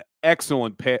 is an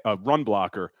excellent run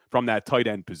blocker from that tight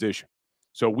end position.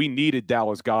 So we needed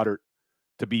Dallas Goedert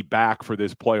to be back for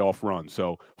this playoff run.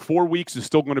 So 4 weeks is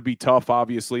still going to be tough,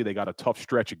 obviously. They got a tough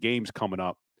stretch of games coming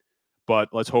up, but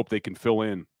let's hope they can fill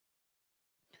in.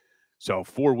 So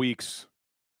 4 weeks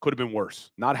could have been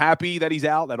worse. Not happy that he's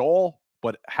out at all,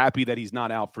 but happy that he's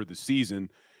not out for the season.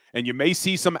 And you may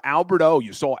see some Alberto.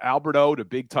 You saw Alberto, the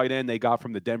big tight end they got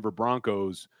from the Denver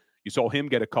Broncos. You saw him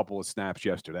get a couple of snaps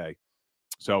yesterday.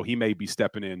 So he may be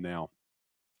stepping in now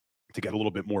to get a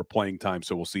little bit more playing time.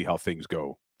 So we'll see how things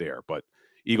go there. But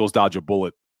Eagles dodge a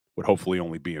bullet would hopefully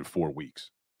only be in 4 weeks.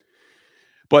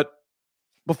 But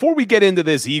before we get into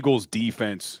this Eagles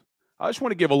defense, I just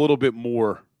want to give a little bit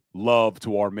more love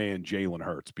to our man Jalen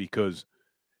Hurts, because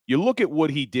you look at what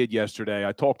he did yesterday.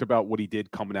 I talked about what he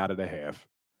did coming out of the half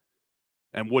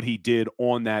and what he did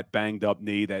on that banged up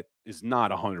knee that is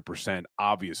not 100%,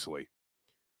 obviously.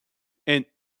 And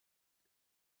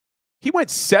he went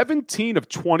 17 of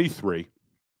 23,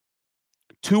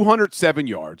 207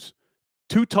 yards,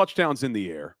 2 touchdowns in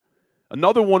the air,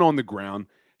 another one on the ground.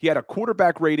 He had a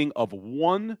quarterback rating of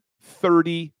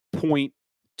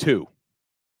 130.2.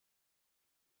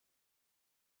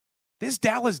 This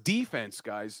Dallas defense,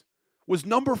 guys, was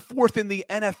number 4th in the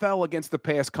NFL against the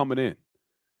pass coming in.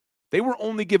 They were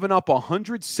only giving up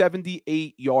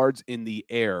 178 yards in the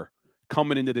air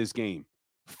coming into this game.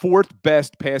 4th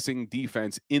best passing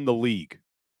defense in the league.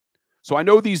 So I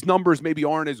know these numbers maybe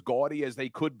aren't as gaudy as they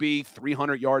could be,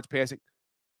 300 yards passing.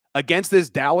 Against this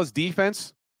Dallas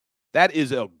defense, that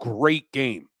is a great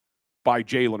game by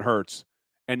Jalen Hurts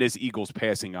and this Eagles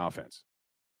passing offense.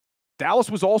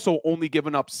 Dallas was also only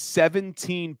giving up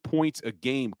 17 points a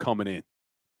game coming in.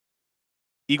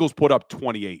 Eagles put up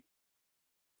 28.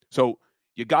 So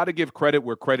you got to give credit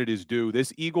where credit is due.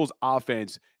 This Eagles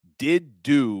offense did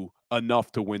do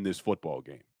enough to win this football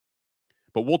game.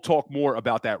 But we'll talk more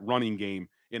about that running game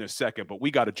in a second, but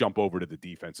we got to jump over to the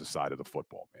defensive side of the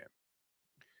football, man.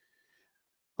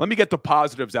 Let me get the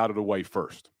positives out of the way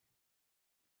first.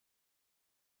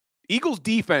 Eagles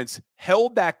defense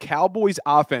held that Cowboys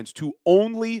offense to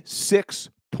only 6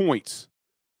 points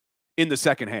in the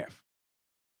second half.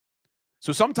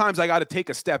 So sometimes I got to take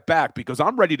a step back because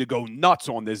I'm ready to go nuts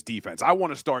on this defense. I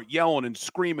want to start yelling and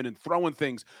screaming and throwing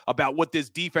things about what this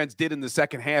defense did in the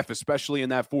second half, especially in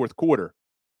that fourth quarter.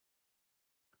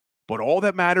 But all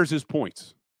that matters is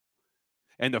points.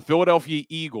 And the Philadelphia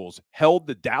Eagles held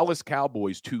the Dallas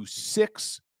Cowboys to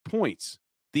 6 points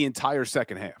the entire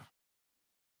second half.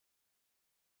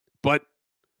 But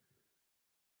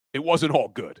it wasn't all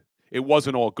good. It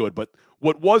wasn't all good. But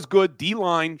what was good,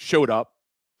 D-line showed up.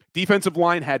 Defensive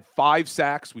line had 5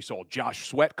 sacks. We saw Josh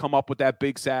Sweat come up with that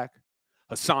big sack.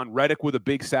 Hassan Reddick with a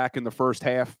big sack in the first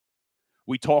half.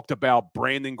 We talked about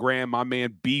Brandon Graham, my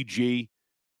man BG.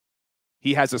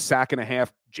 He has a sack and a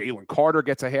half. Jalen Carter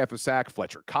gets a half a sack.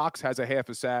 Fletcher Cox has a half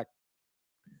a sack.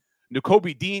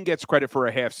 Nakobe Dean gets credit for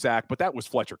a half sack, but that was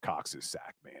Fletcher Cox's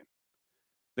sack, man.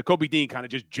 Nakobe Dean kind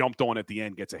of just jumped on at the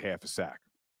end, gets a half a sack.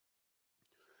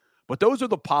 But those are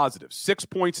the positives. 6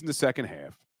 points in the second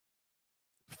half.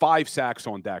 5 sacks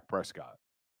on Dak Prescott.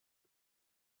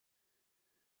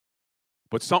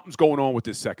 But something's going on with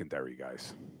this secondary,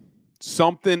 guys.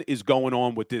 Something is going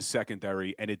on with this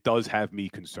secondary, and it does have me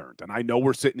concerned. And I know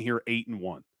we're sitting here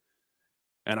 8-1.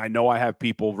 And I know I have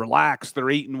people, relax, they're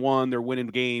 8-1, they're winning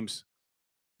games.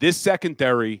 This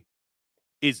secondary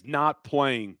is not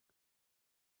playing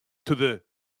to the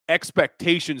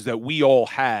expectations that we all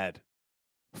had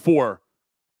for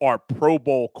our Pro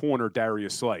Bowl corner,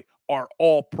 Darius Slay, our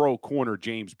All-Pro corner,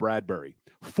 James Bradbury,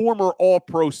 former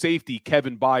All-Pro safety,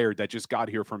 Kevin Byard, that just got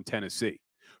here from Tennessee,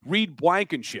 Reed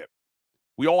Blankenship.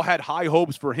 We all had high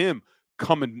hopes for him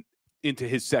coming into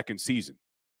his second season.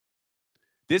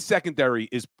 This secondary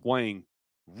is playing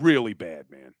really bad,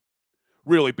 man.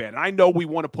 Really bad. And I know we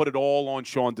want to put it all on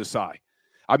Sean Desai.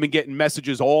 I've been getting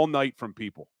messages all night from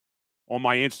people on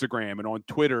my Instagram and on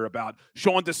Twitter about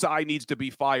Sean Desai needs to be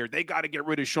fired. They got to get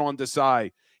rid of Sean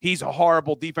Desai. He's a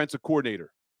horrible defensive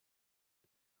coordinator.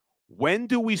 When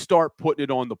do we start putting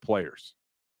it on the players?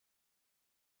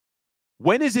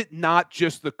 When is it not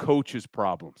just the coach's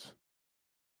problems?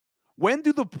 When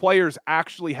do the players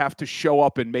actually have to show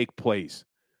up and make plays?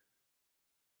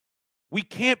 We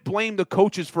can't blame the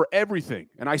coaches for everything.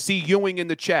 And I see Ewing in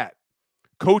the chat.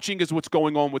 Coaching is what's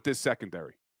going on with this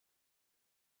secondary.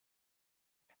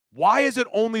 Why is it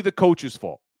only the coach's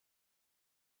fault?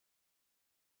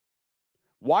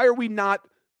 Why are we not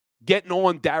getting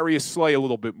on Darius Slay a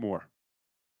little bit more?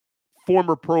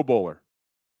 Former Pro Bowler.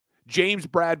 James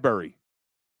Bradbury,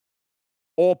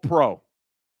 All-Pro.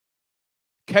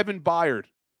 Kevin Byard.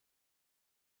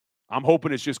 I'm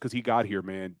hoping it's just because he got here,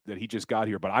 man, that he just got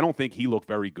here. But I don't think he looked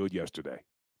very good yesterday.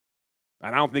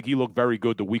 And I don't think he looked very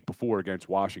good the week before against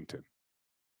Washington.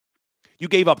 You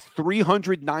gave up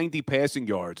 390 passing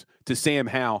yards to Sam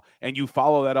Howell, and you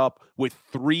follow that up with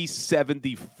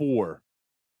 374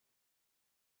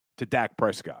 to Dak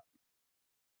Prescott.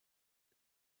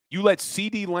 You let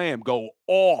CeeDee Lamb go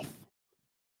off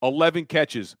 11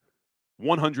 catches,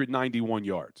 191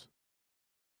 yards.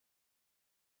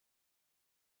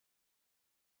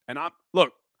 And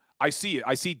I see it.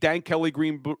 I see Dan Kelly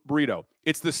Green Burrito.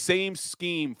 It's the same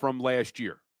scheme from last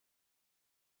year.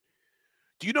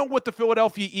 Do you know what the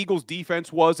Philadelphia Eagles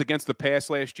defense was against the pass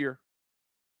last year?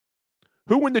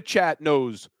 Who in the chat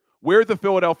knows where the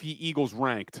Philadelphia Eagles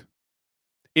ranked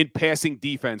in passing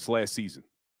defense last season?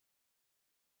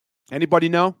 Anybody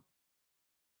know?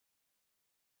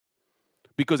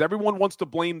 Because everyone wants to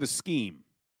blame the scheme.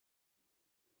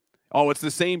 Oh, it's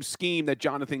the same scheme that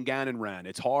Jonathan Gannon ran.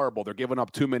 It's horrible. They're giving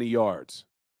up too many yards.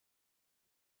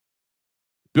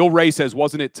 Bill Ray says,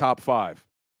 wasn't it top 5?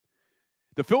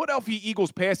 The Philadelphia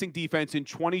Eagles passing defense in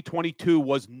 2022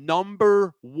 was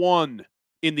number 1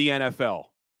 in the NFL.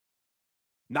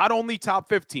 Not only top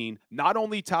 15, not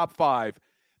only top 5.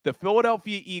 The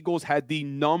Philadelphia Eagles had the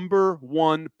number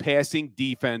 1 passing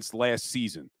defense last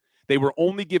season. They were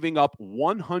only giving up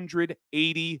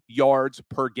 180 yards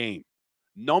per game.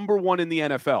 Number 1 in the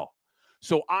NFL.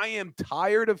 So I am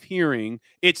tired of hearing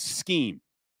it's scheme.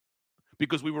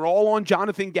 Because we were all on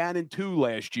Jonathan Gannon too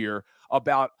last year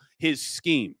about his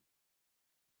scheme.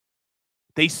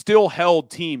 They still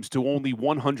held teams to only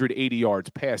 180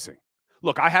 yards passing.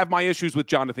 Look, I have my issues with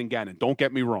Jonathan Gannon. Don't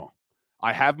get me wrong.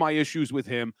 I have my issues with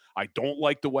him. I don't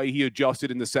like the way he adjusted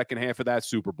in the second half of that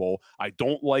Super Bowl. I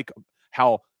don't like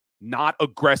how not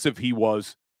aggressive he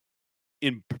was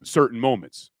in certain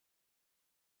moments.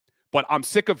 But I'm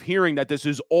sick of hearing that this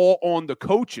is all on the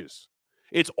coaches.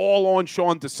 It's all on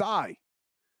Sean Desai.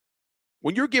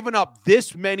 When you're giving up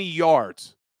this many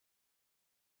yards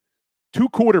to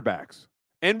quarterbacks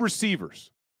and receivers,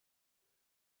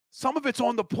 some of it's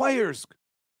on the players.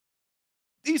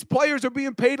 These players are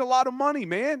being paid a lot of money,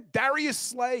 man. Darius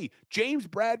Slay, James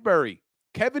Bradbury,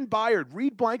 Kevin Byard,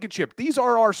 Reed Blankenship. These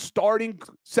are our starting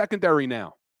secondary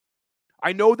now.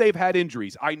 I know they've had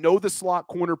injuries. I know the slot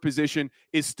corner position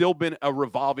is still been a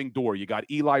revolving door. You got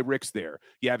Eli Ricks there.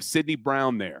 You have Sidney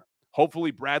Brown there.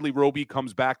 Hopefully Bradley Roby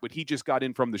comes back, but he just got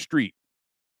in from the street.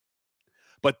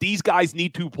 But these guys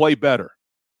need to play better.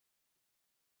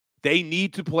 They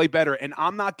need to play better, and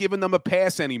I'm not giving them a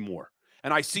pass anymore.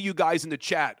 And I see you guys in the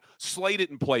chat. Slay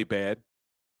didn't play bad.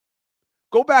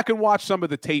 Go back and watch some of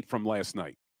the tape from last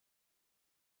night.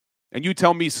 And you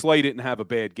tell me Slay didn't have a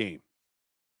bad game.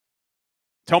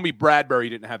 Tell me Bradbury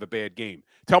didn't have a bad game.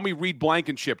 Tell me Reed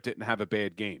Blankenship didn't have a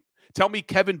bad game. Tell me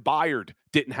Kevin Byard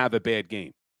didn't have a bad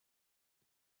game.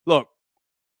 Look,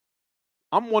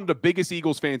 I'm one of the biggest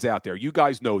Eagles fans out there. You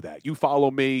guys know that. You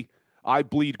follow me. I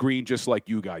bleed green just like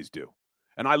you guys do.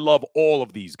 And I love all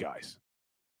of these guys.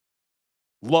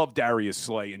 Love Darius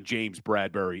Slay and James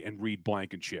Bradbury and Reed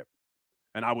Blankenship.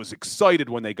 And I was excited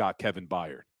when they got Kevin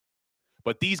Byard.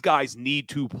 But these guys need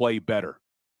to play better.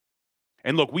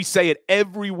 And look, we say it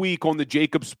every week on the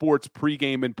JAKIB Sports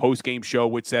pregame and postgame show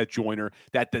with Seth Joyner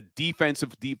that the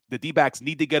D-backs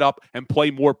need to get up and play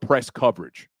more press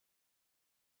coverage.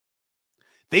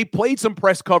 They played some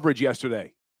press coverage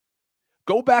yesterday.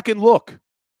 Go back and look.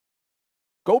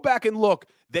 Go back and look.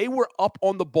 They were up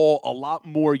on the ball a lot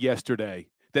more yesterday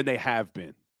than they have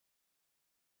been.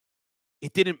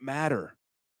 It didn't matter.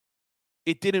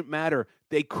 It didn't matter.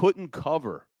 They couldn't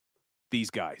cover these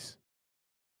guys.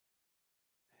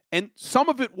 And some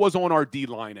of it was on our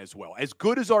D-line as well. As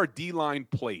good as our D-line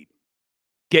played,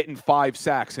 getting 5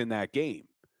 sacks in that game,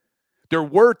 there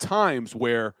were times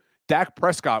where Dak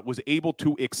Prescott was able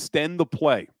to extend the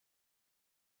play,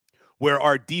 where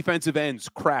our defensive ends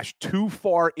crashed too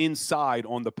far inside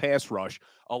on the pass rush,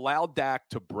 allowed Dak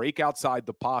to break outside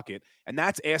the pocket, and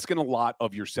that's asking a lot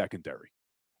of your secondary.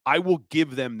 I will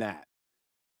give them that.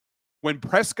 When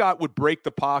Prescott would break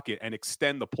the pocket and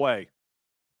extend the play,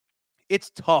 it's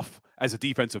tough as a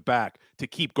defensive back to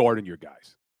keep guarding your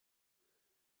guys.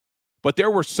 But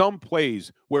there were some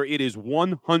plays where it is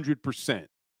 100%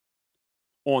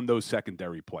 on those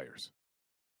secondary players.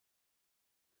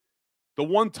 The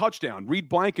one touchdown, Reed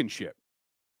Blankenship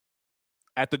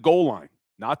at the goal line,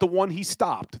 not the one he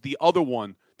stopped, the other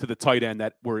one to the tight end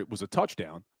that where it was a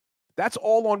touchdown. That's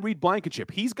all on Reed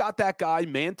Blankenship. He's got that guy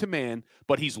man to man,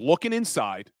 but he's looking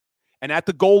inside. And at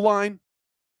the goal line,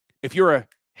 if you're a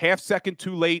half second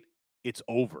too late, it's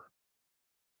over.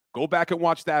 Go back and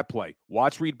watch that play.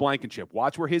 Watch Reed Blankenship.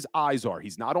 Watch where his eyes are.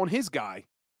 He's not on his guy.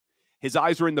 His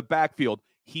eyes are in the backfield.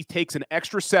 He takes an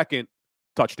extra second,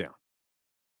 touchdown.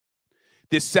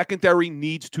 This secondary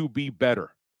needs to be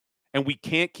better. And we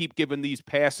can't keep giving these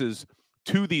passes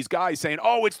to these guys saying,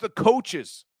 oh, it's the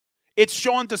coaches. It's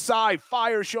Sean Desai.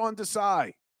 Fire Sean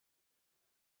Desai.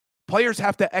 Players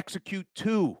have to execute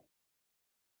too.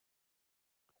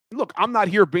 Look, I'm not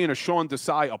here being a Sean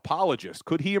Desai apologist.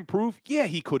 Could he improve? Yeah,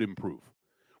 he could improve.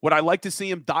 Would I like to see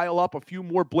him dial up a few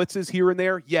more blitzes here and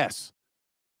there? Yes.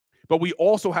 But we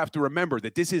also have to remember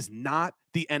that this is not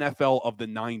the NFL of the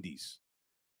 90s.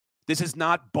 This is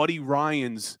not Buddy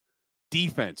Ryan's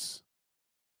defense.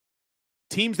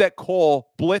 Teams that call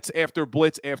blitz after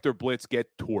blitz after blitz get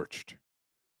torched.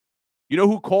 You know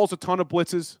who calls a ton of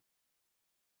blitzes?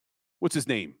 What's his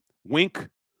name? Wink,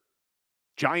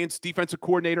 Giants defensive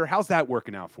coordinator. How's that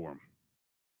working out for him?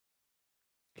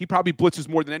 He probably blitzes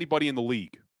more than anybody in the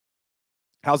league.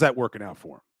 How's that working out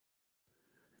for him?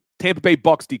 Tampa Bay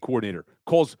Bucs D coordinator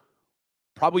calls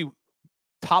probably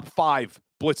top 5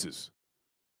 blitzes.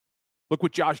 Look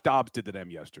what Josh Dobbs did to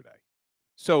them yesterday.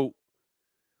 So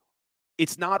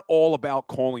it's not all about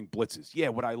calling blitzes. Yeah,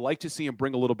 would I like to see him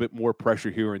bring a little bit more pressure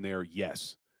here and there?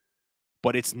 Yes.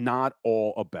 But it's not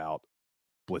all about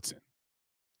blitzing.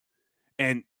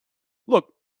 And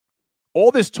look, all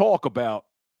this talk about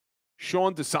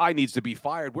Sean Desai needs to be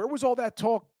fired, where was all that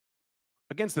talk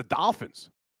against the Dolphins?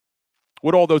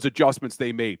 With all those adjustments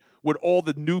they made, with all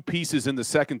the new pieces in the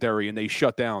secondary, and they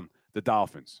shut down the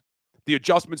Dolphins. The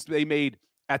adjustments they made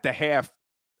at the half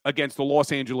against the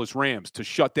Los Angeles Rams to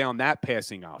shut down that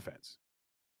passing offense.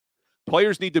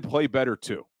 Players need to play better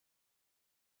too.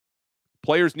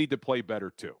 Players need to play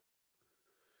better too.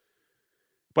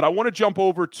 But I want to jump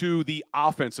over to the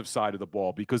offensive side of the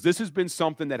ball because this has been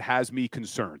something that has me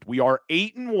concerned. We are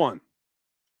 8-1.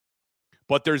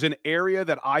 But there's an area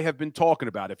that I have been talking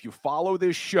about. If you follow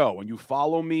this show and you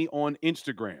follow me on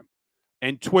Instagram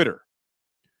and Twitter,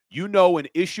 you know an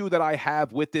issue that I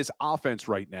have with this offense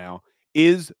right now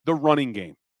is the running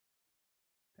game.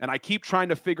 And I keep trying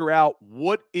to figure out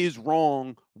what is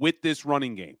wrong with this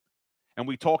running game. And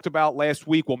we talked about last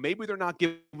week, well, maybe they're not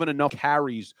giving enough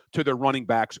carries to their running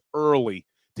backs early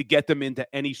to get them into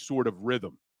any sort of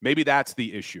rhythm. Maybe that's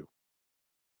the issue.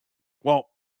 Well,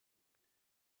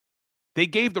 they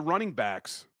gave the running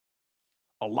backs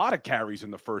a lot of carries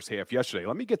in the first half yesterday.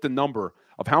 Let me get the number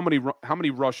of how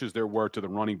many rushes there were to the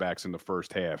running backs in the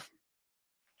first half.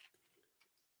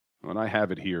 And I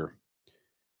have it here.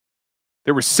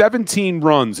 There were 17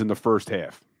 runs in the first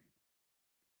half.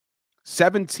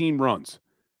 17 runs.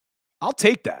 I'll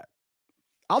take that.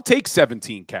 I'll take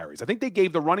 17 carries. I think they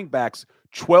gave the running backs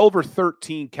 12 or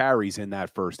 13 carries in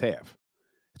that first half.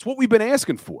 It's what we've been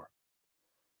asking for.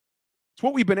 It's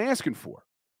what we've been asking for.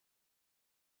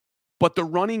 But the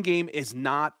running game is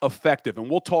not effective, and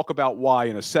we'll talk about why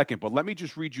in a second, but let me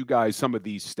just read you guys some of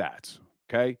these stats,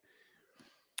 okay?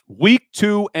 Week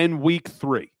 2 and Week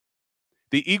 3.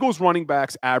 The Eagles running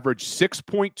backs averaged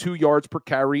 6.2 yards per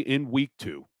carry in Week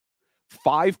 2,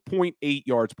 5.8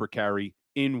 yards per carry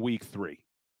in Week 3.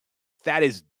 That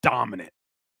is dominant.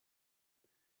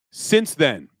 Since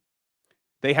then,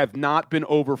 they have not been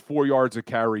over 4 yards a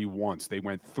carry once. They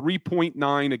went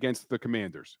 3.9 against the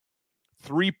Commanders,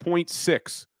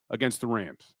 3.6 against the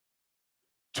Rams,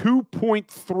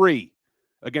 2.3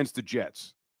 against the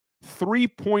Jets,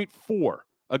 3.4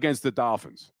 against the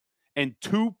Dolphins, and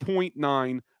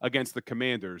 2.9 against the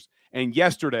Commanders. And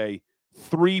yesterday,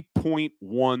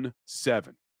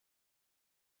 3.17.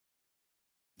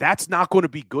 That's not going to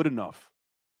be good enough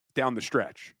down the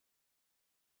stretch.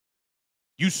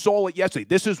 You saw it yesterday.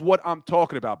 This is what I'm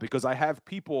talking about because I have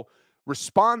people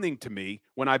responding to me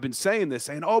when I've been saying this,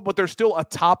 saying, oh, but they're still a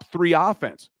top 3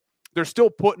 offense. They're still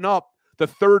putting up the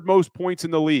 3rd most points in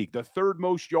the league, the 3rd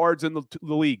most yards in the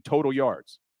league, total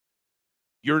yards.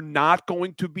 You're not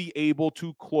going to be able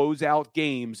to close out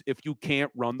games if you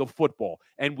can't run the football.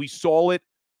 And we saw it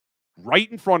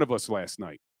right in front of us last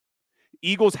night.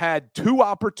 Eagles had 2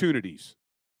 opportunities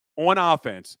on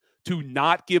offense to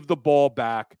not give the ball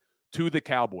back to the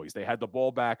Cowboys. They had the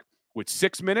ball back with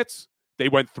 6 minutes. They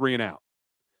went 3 and out.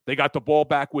 They got the ball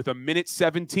back with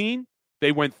 1:17.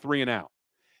 They went 3 and out.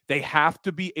 They have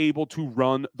to be able to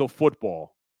run the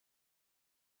football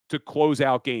to close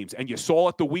out games. And you saw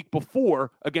it the week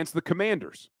before against the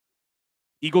Commanders.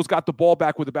 Eagles got the ball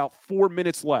back with about 4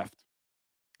 minutes left.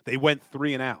 They went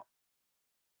 3 and out.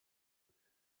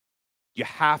 You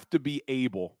have to be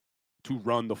able to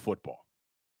run the football.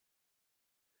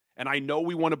 And I know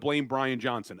we want to blame Brian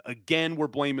Johnson. Again, we're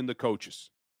blaming the coaches.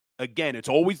 Again, it's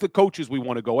always the coaches we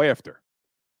want to go after.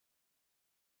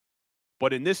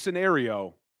 But in this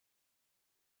scenario,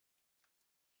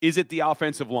 is it the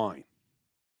offensive line?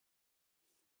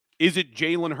 Is it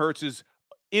Jalen Hurts'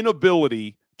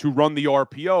 inability to run the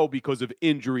RPO because of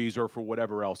injuries or for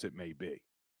whatever else it may be?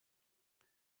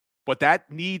 But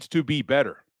that needs to be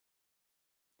better.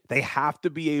 They have to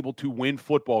be able to win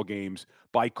football games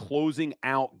by closing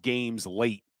out games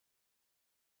late.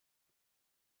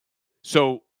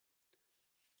 So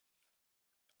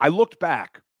I looked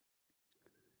back,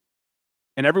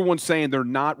 and everyone's saying they're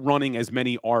not running as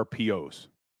many RPOs.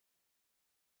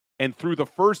 And through the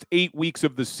first 8 weeks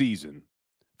of the season,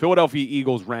 Philadelphia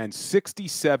Eagles ran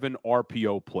 67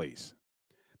 RPO plays.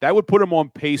 That would put them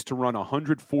on pace to run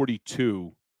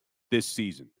 142 this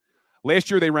season.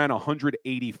 Last year, they ran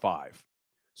 185.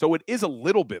 So it is a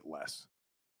little bit less.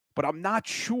 But I'm not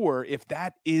sure if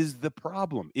that is the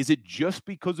problem. Is it just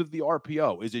because of the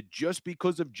RPO? Is it just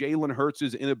because of Jalen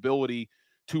Hurts' inability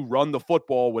to run the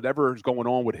football, whatever is going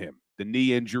on with him? The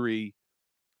knee injury?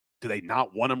 Do they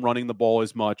not want him running the ball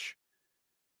as much?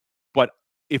 But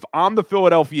if I'm the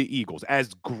Philadelphia Eagles,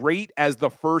 as great as the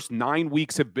first 9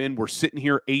 weeks have been, we're sitting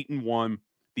here 8-1.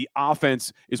 The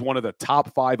offense is one of the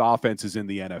top 5 offenses in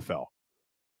the NFL.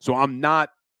 So I'm not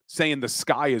saying the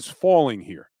sky is falling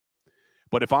here.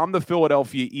 But if I'm the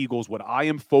Philadelphia Eagles, what I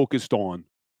am focused on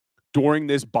during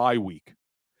this bye week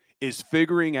is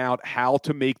figuring out how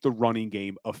to make the running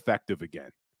game effective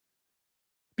again.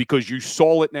 Because you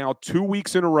saw it now 2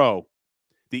 weeks in a row.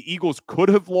 The Eagles could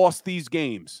have lost these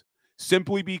games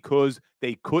simply because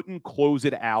they couldn't close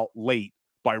it out late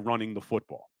by running the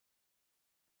football.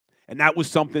 And that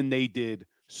was something they did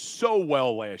so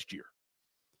well last year.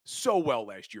 So well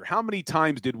last year. How many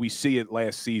times did we see it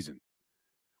last season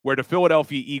where the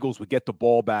Philadelphia Eagles would get the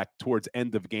ball back towards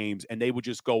end of games and they would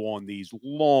just go on these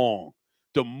long,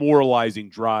 demoralizing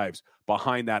drives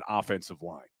behind that offensive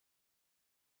line?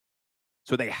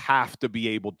 So they have to be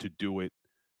able to do it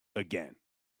again.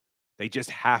 They just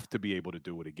have to be able to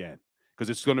do it again because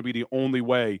it's going to be the only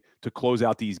way to close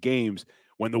out these games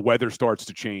when the weather starts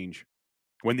to change,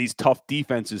 when these tough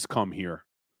defenses come here,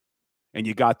 and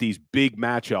you got these big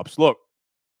matchups. Look,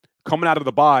 coming out of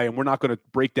the bye, and we're not going to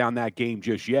break down that game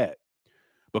just yet,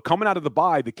 but coming out of the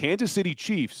bye, the Kansas City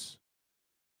Chiefs,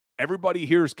 everybody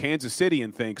hears Kansas City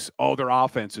and thinks, oh, their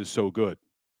offense is so good.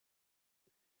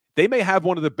 They may have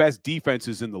one of the best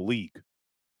defenses in the league.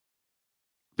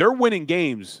 They're winning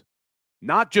games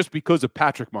not just because of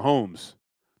Patrick Mahomes.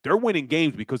 They're winning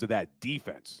games because of that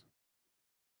defense.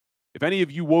 If any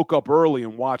of you woke up early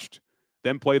and watched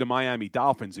them play the Miami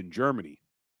Dolphins in Germany,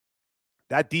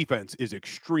 that defense is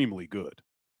extremely good.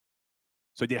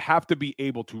 So you have to be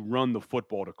able to run the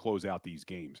football to close out these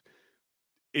games.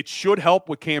 It should help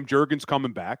with Cam Jurgens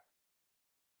coming back.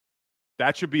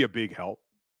 That should be a big help.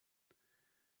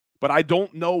 But I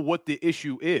don't know what the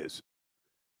issue is.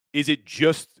 Is it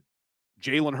just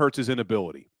Jalen Hurts'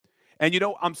 inability? And,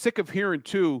 I'm sick of hearing,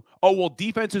 too, oh, well,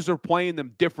 defenses are playing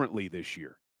them differently this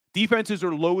year. Defenses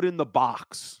are loading the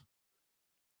box.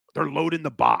 They're loading the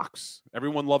box.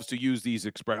 Everyone loves to use these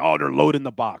expressions. Oh, they're loading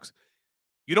the box.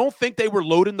 You don't think they were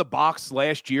loading the box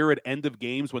last year at end of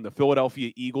games when the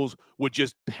Philadelphia Eagles would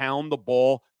just pound the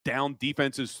ball down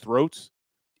defenses' throats?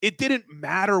 It didn't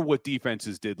matter what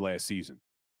defenses did last season.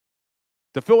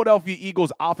 The Philadelphia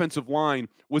Eagles offensive line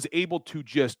was able to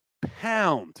just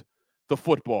pound the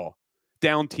football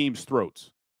down teams'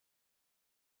 throats.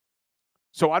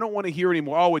 So I don't want to hear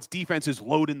anymore, oh, it's defenses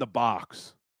loading the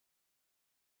box.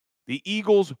 The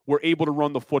Eagles were able to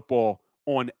run the football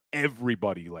on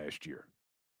everybody last year.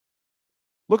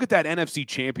 Look at that NFC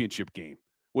Championship game,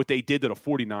 what they did to the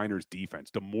 49ers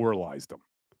defense, demoralized them.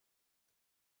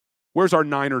 Where's our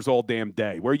Niners all damn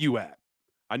day? Where are you at?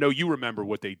 I know you remember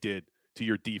what they did to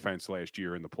your defense last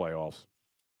year in the playoffs.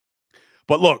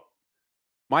 But look,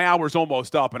 my hour's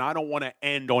almost up, and I don't want to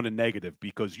end on a negative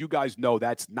because you guys know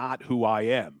that's not who I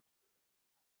am.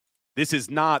 This is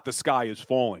not the sky is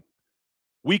falling.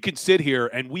 We can sit here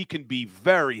and we can be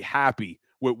very happy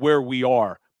with where we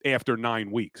are after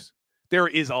 9 weeks. There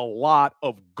is a lot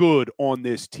of good on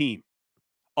this team.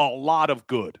 A lot of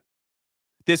good.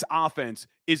 This offense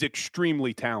is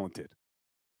extremely talented.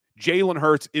 Jalen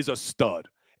Hurts is a stud.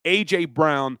 A.J.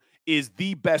 Brown is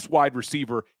the best wide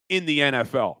receiver in the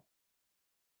NFL.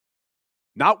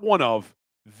 Not one of,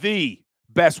 the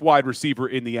best wide receiver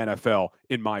in the NFL,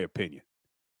 in my opinion.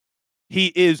 He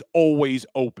is always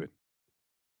open.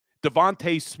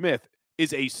 Devontae Smith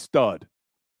is a stud.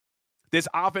 This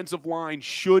offensive line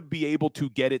should be able to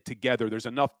get it together. There's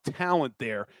enough talent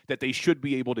there that they should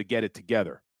be able to get it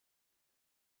together.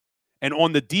 And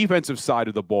on the defensive side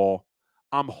of the ball,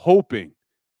 I'm hoping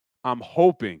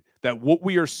that what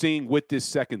we are seeing with this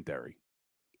secondary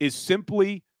is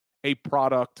simply a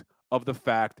product of the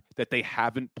fact that they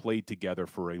haven't played together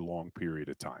for a long period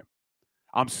of time.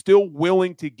 I'm still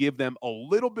willing to give them a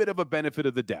little bit of a benefit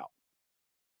of the doubt.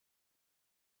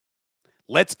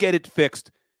 Let's get it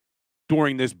fixed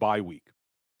during this bye week.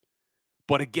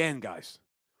 But again, guys,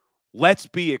 let's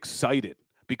be excited,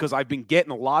 because I've been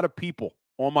getting a lot of people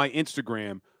on my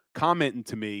Instagram commenting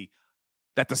to me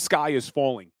that the sky is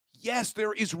falling. Yes,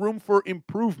 there is room for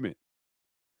improvement,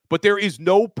 but there is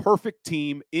no perfect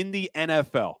team in the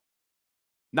NFL.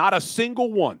 Not a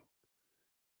single one.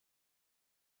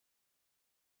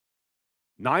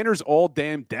 Niners all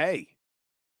damn day.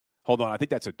 Hold on, I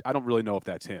don't really know if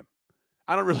that's him.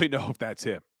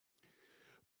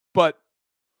 But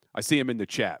I see him in the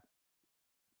chat.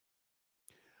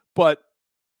 But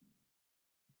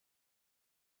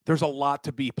there's a lot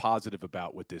to be positive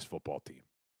about with this football team.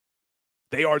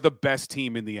 They are the best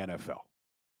team in the NFL.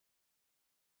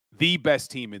 The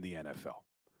best team in the NFL.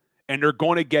 And they're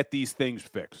going to get these things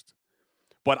fixed.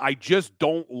 But I just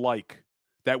don't like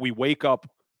that we wake up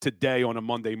today on a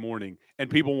Monday morning and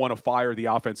people want to fire the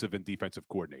offensive and defensive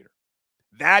coordinator.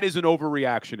 That is an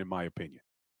overreaction, in my opinion.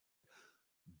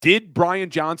 Did Brian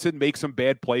Johnson make some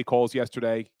bad play calls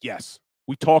yesterday? Yes.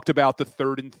 We talked about the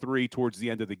 3rd and 3 towards the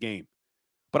end of the game.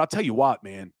 But I'll tell you what,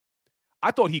 man.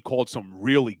 I thought he called some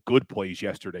really good plays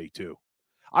yesterday, too.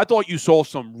 I thought you saw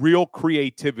some real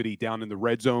creativity down in the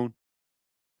red zone.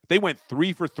 They went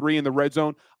 3 for 3 in the red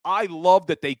zone. I love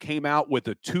that they came out with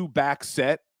a 2-back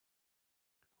set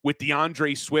with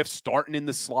DeAndre Swift starting in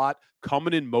the slot,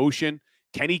 coming in motion,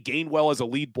 Kenny Gainwell as a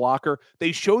lead blocker.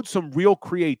 They showed some real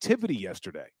creativity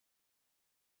yesterday.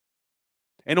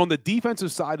 And on the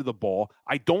defensive side of the ball,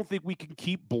 I don't think we can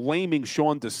keep blaming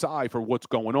Sean Desai for what's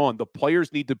going on. The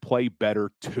players need to play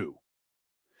better too.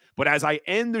 But as I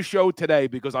end the show today,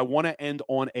 because I want to end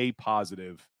on a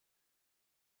positive,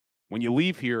 when you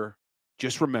leave here,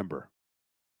 just remember,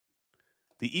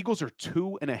 the Eagles are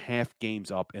 2.5 games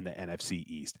up in the NFC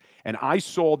East. And I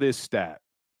saw this stat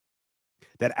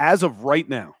that as of right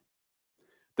now,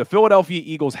 the Philadelphia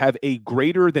Eagles have a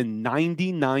greater than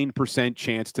 99%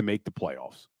 chance to make the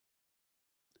playoffs.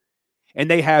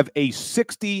 And they have a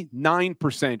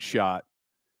 69% shot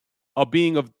of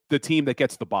being of the team that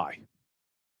gets the bye.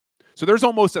 So there's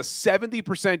almost a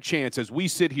 70% chance as we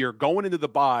sit here going into the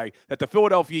bye that the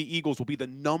Philadelphia Eagles will be the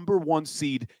number 1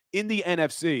 seed in the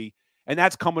NFC, and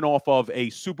that's coming off of a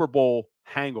Super Bowl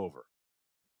hangover.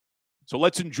 So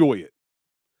let's enjoy it.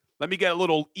 Let me get a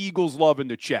little Eagles love in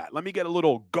the chat. Let me get a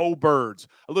little Go Birds,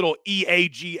 a little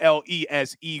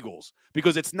EAGLES Eagles,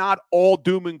 because it's not all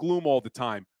doom and gloom all the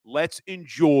time. Let's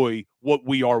enjoy what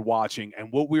we are watching,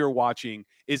 and what we are watching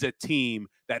is a team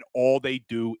that all they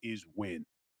do is win.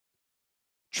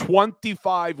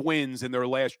 25 wins in their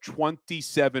last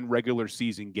 27 regular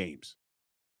season games.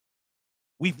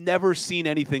 We've never seen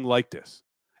anything like this.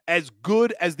 As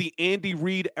good as the Andy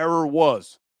Reid era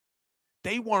was,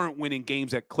 they weren't winning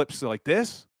games at clips like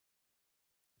this.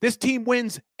 This team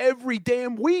wins every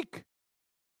damn week.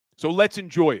 So let's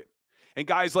enjoy it. And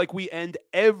guys, like we end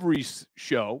every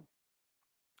show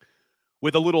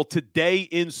with a little Today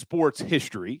in Sports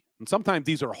history. And sometimes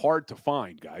these are hard to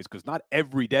find, guys, because not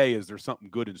every day is there something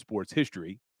good in sports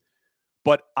history.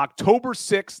 But October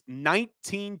 6th,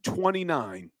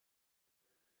 1929,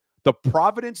 the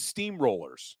Providence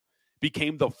Steamrollers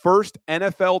became the first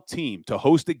NFL team to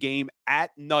host a game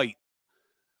at night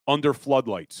under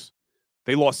floodlights.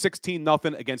 They lost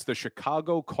 16-0 against the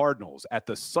Chicago Cardinals at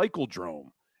the Cyclodrome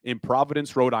in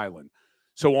Providence, Rhode Island.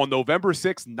 So on November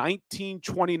 6,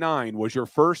 1929 was your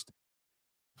first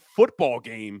football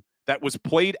game that was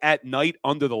played at night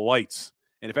under the lights.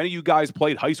 And if any of you guys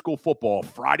played high school football,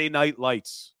 Friday night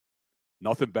lights,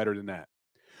 nothing better than that.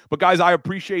 But guys, I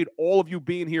appreciate all of you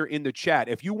being here in the chat.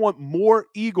 If you want more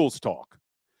Eagles talk,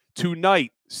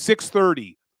 tonight,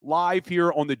 6:30, live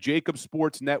here on the JAKIB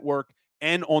Sports Network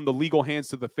and on the Legal Hands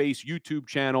to the Face YouTube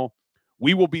channel,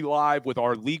 we will be live with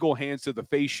our Legal Hands to the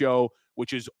Face show,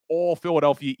 which is all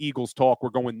Philadelphia Eagles talk. We're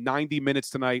going 90 minutes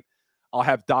tonight. I'll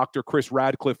have Dr. Chris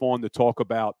Radcliffe on to talk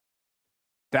about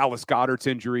Dallas Goedert's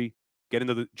injury, get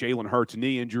into the Jalen Hurts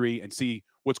knee injury, and see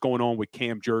what's going on with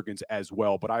Cam Jurgens as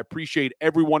well. But I appreciate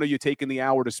every one of you taking the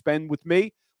hour to spend with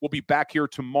me. We'll be back here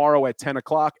tomorrow at 10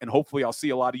 o'clock, and hopefully I'll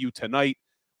see a lot of you tonight.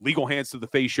 Legal Hands to the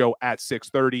Face show at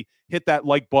 6:30. Hit that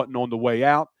like button on the way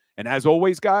out. And as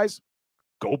always, guys,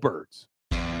 go Birds.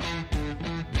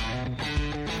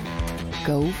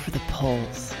 Go for the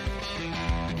pulls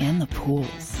and the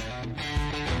pools.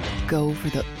 Go for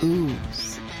the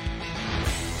oohs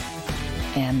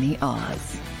and the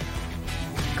ahs.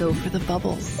 Go for the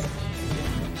bubbles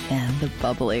and the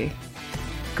bubbly.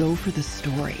 Go for the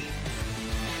story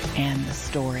and the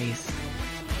stories.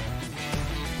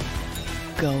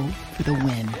 Go for the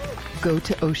win. Go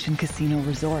to Ocean Casino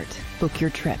Resort. Book your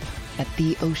trip at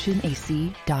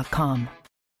theoceanac.com.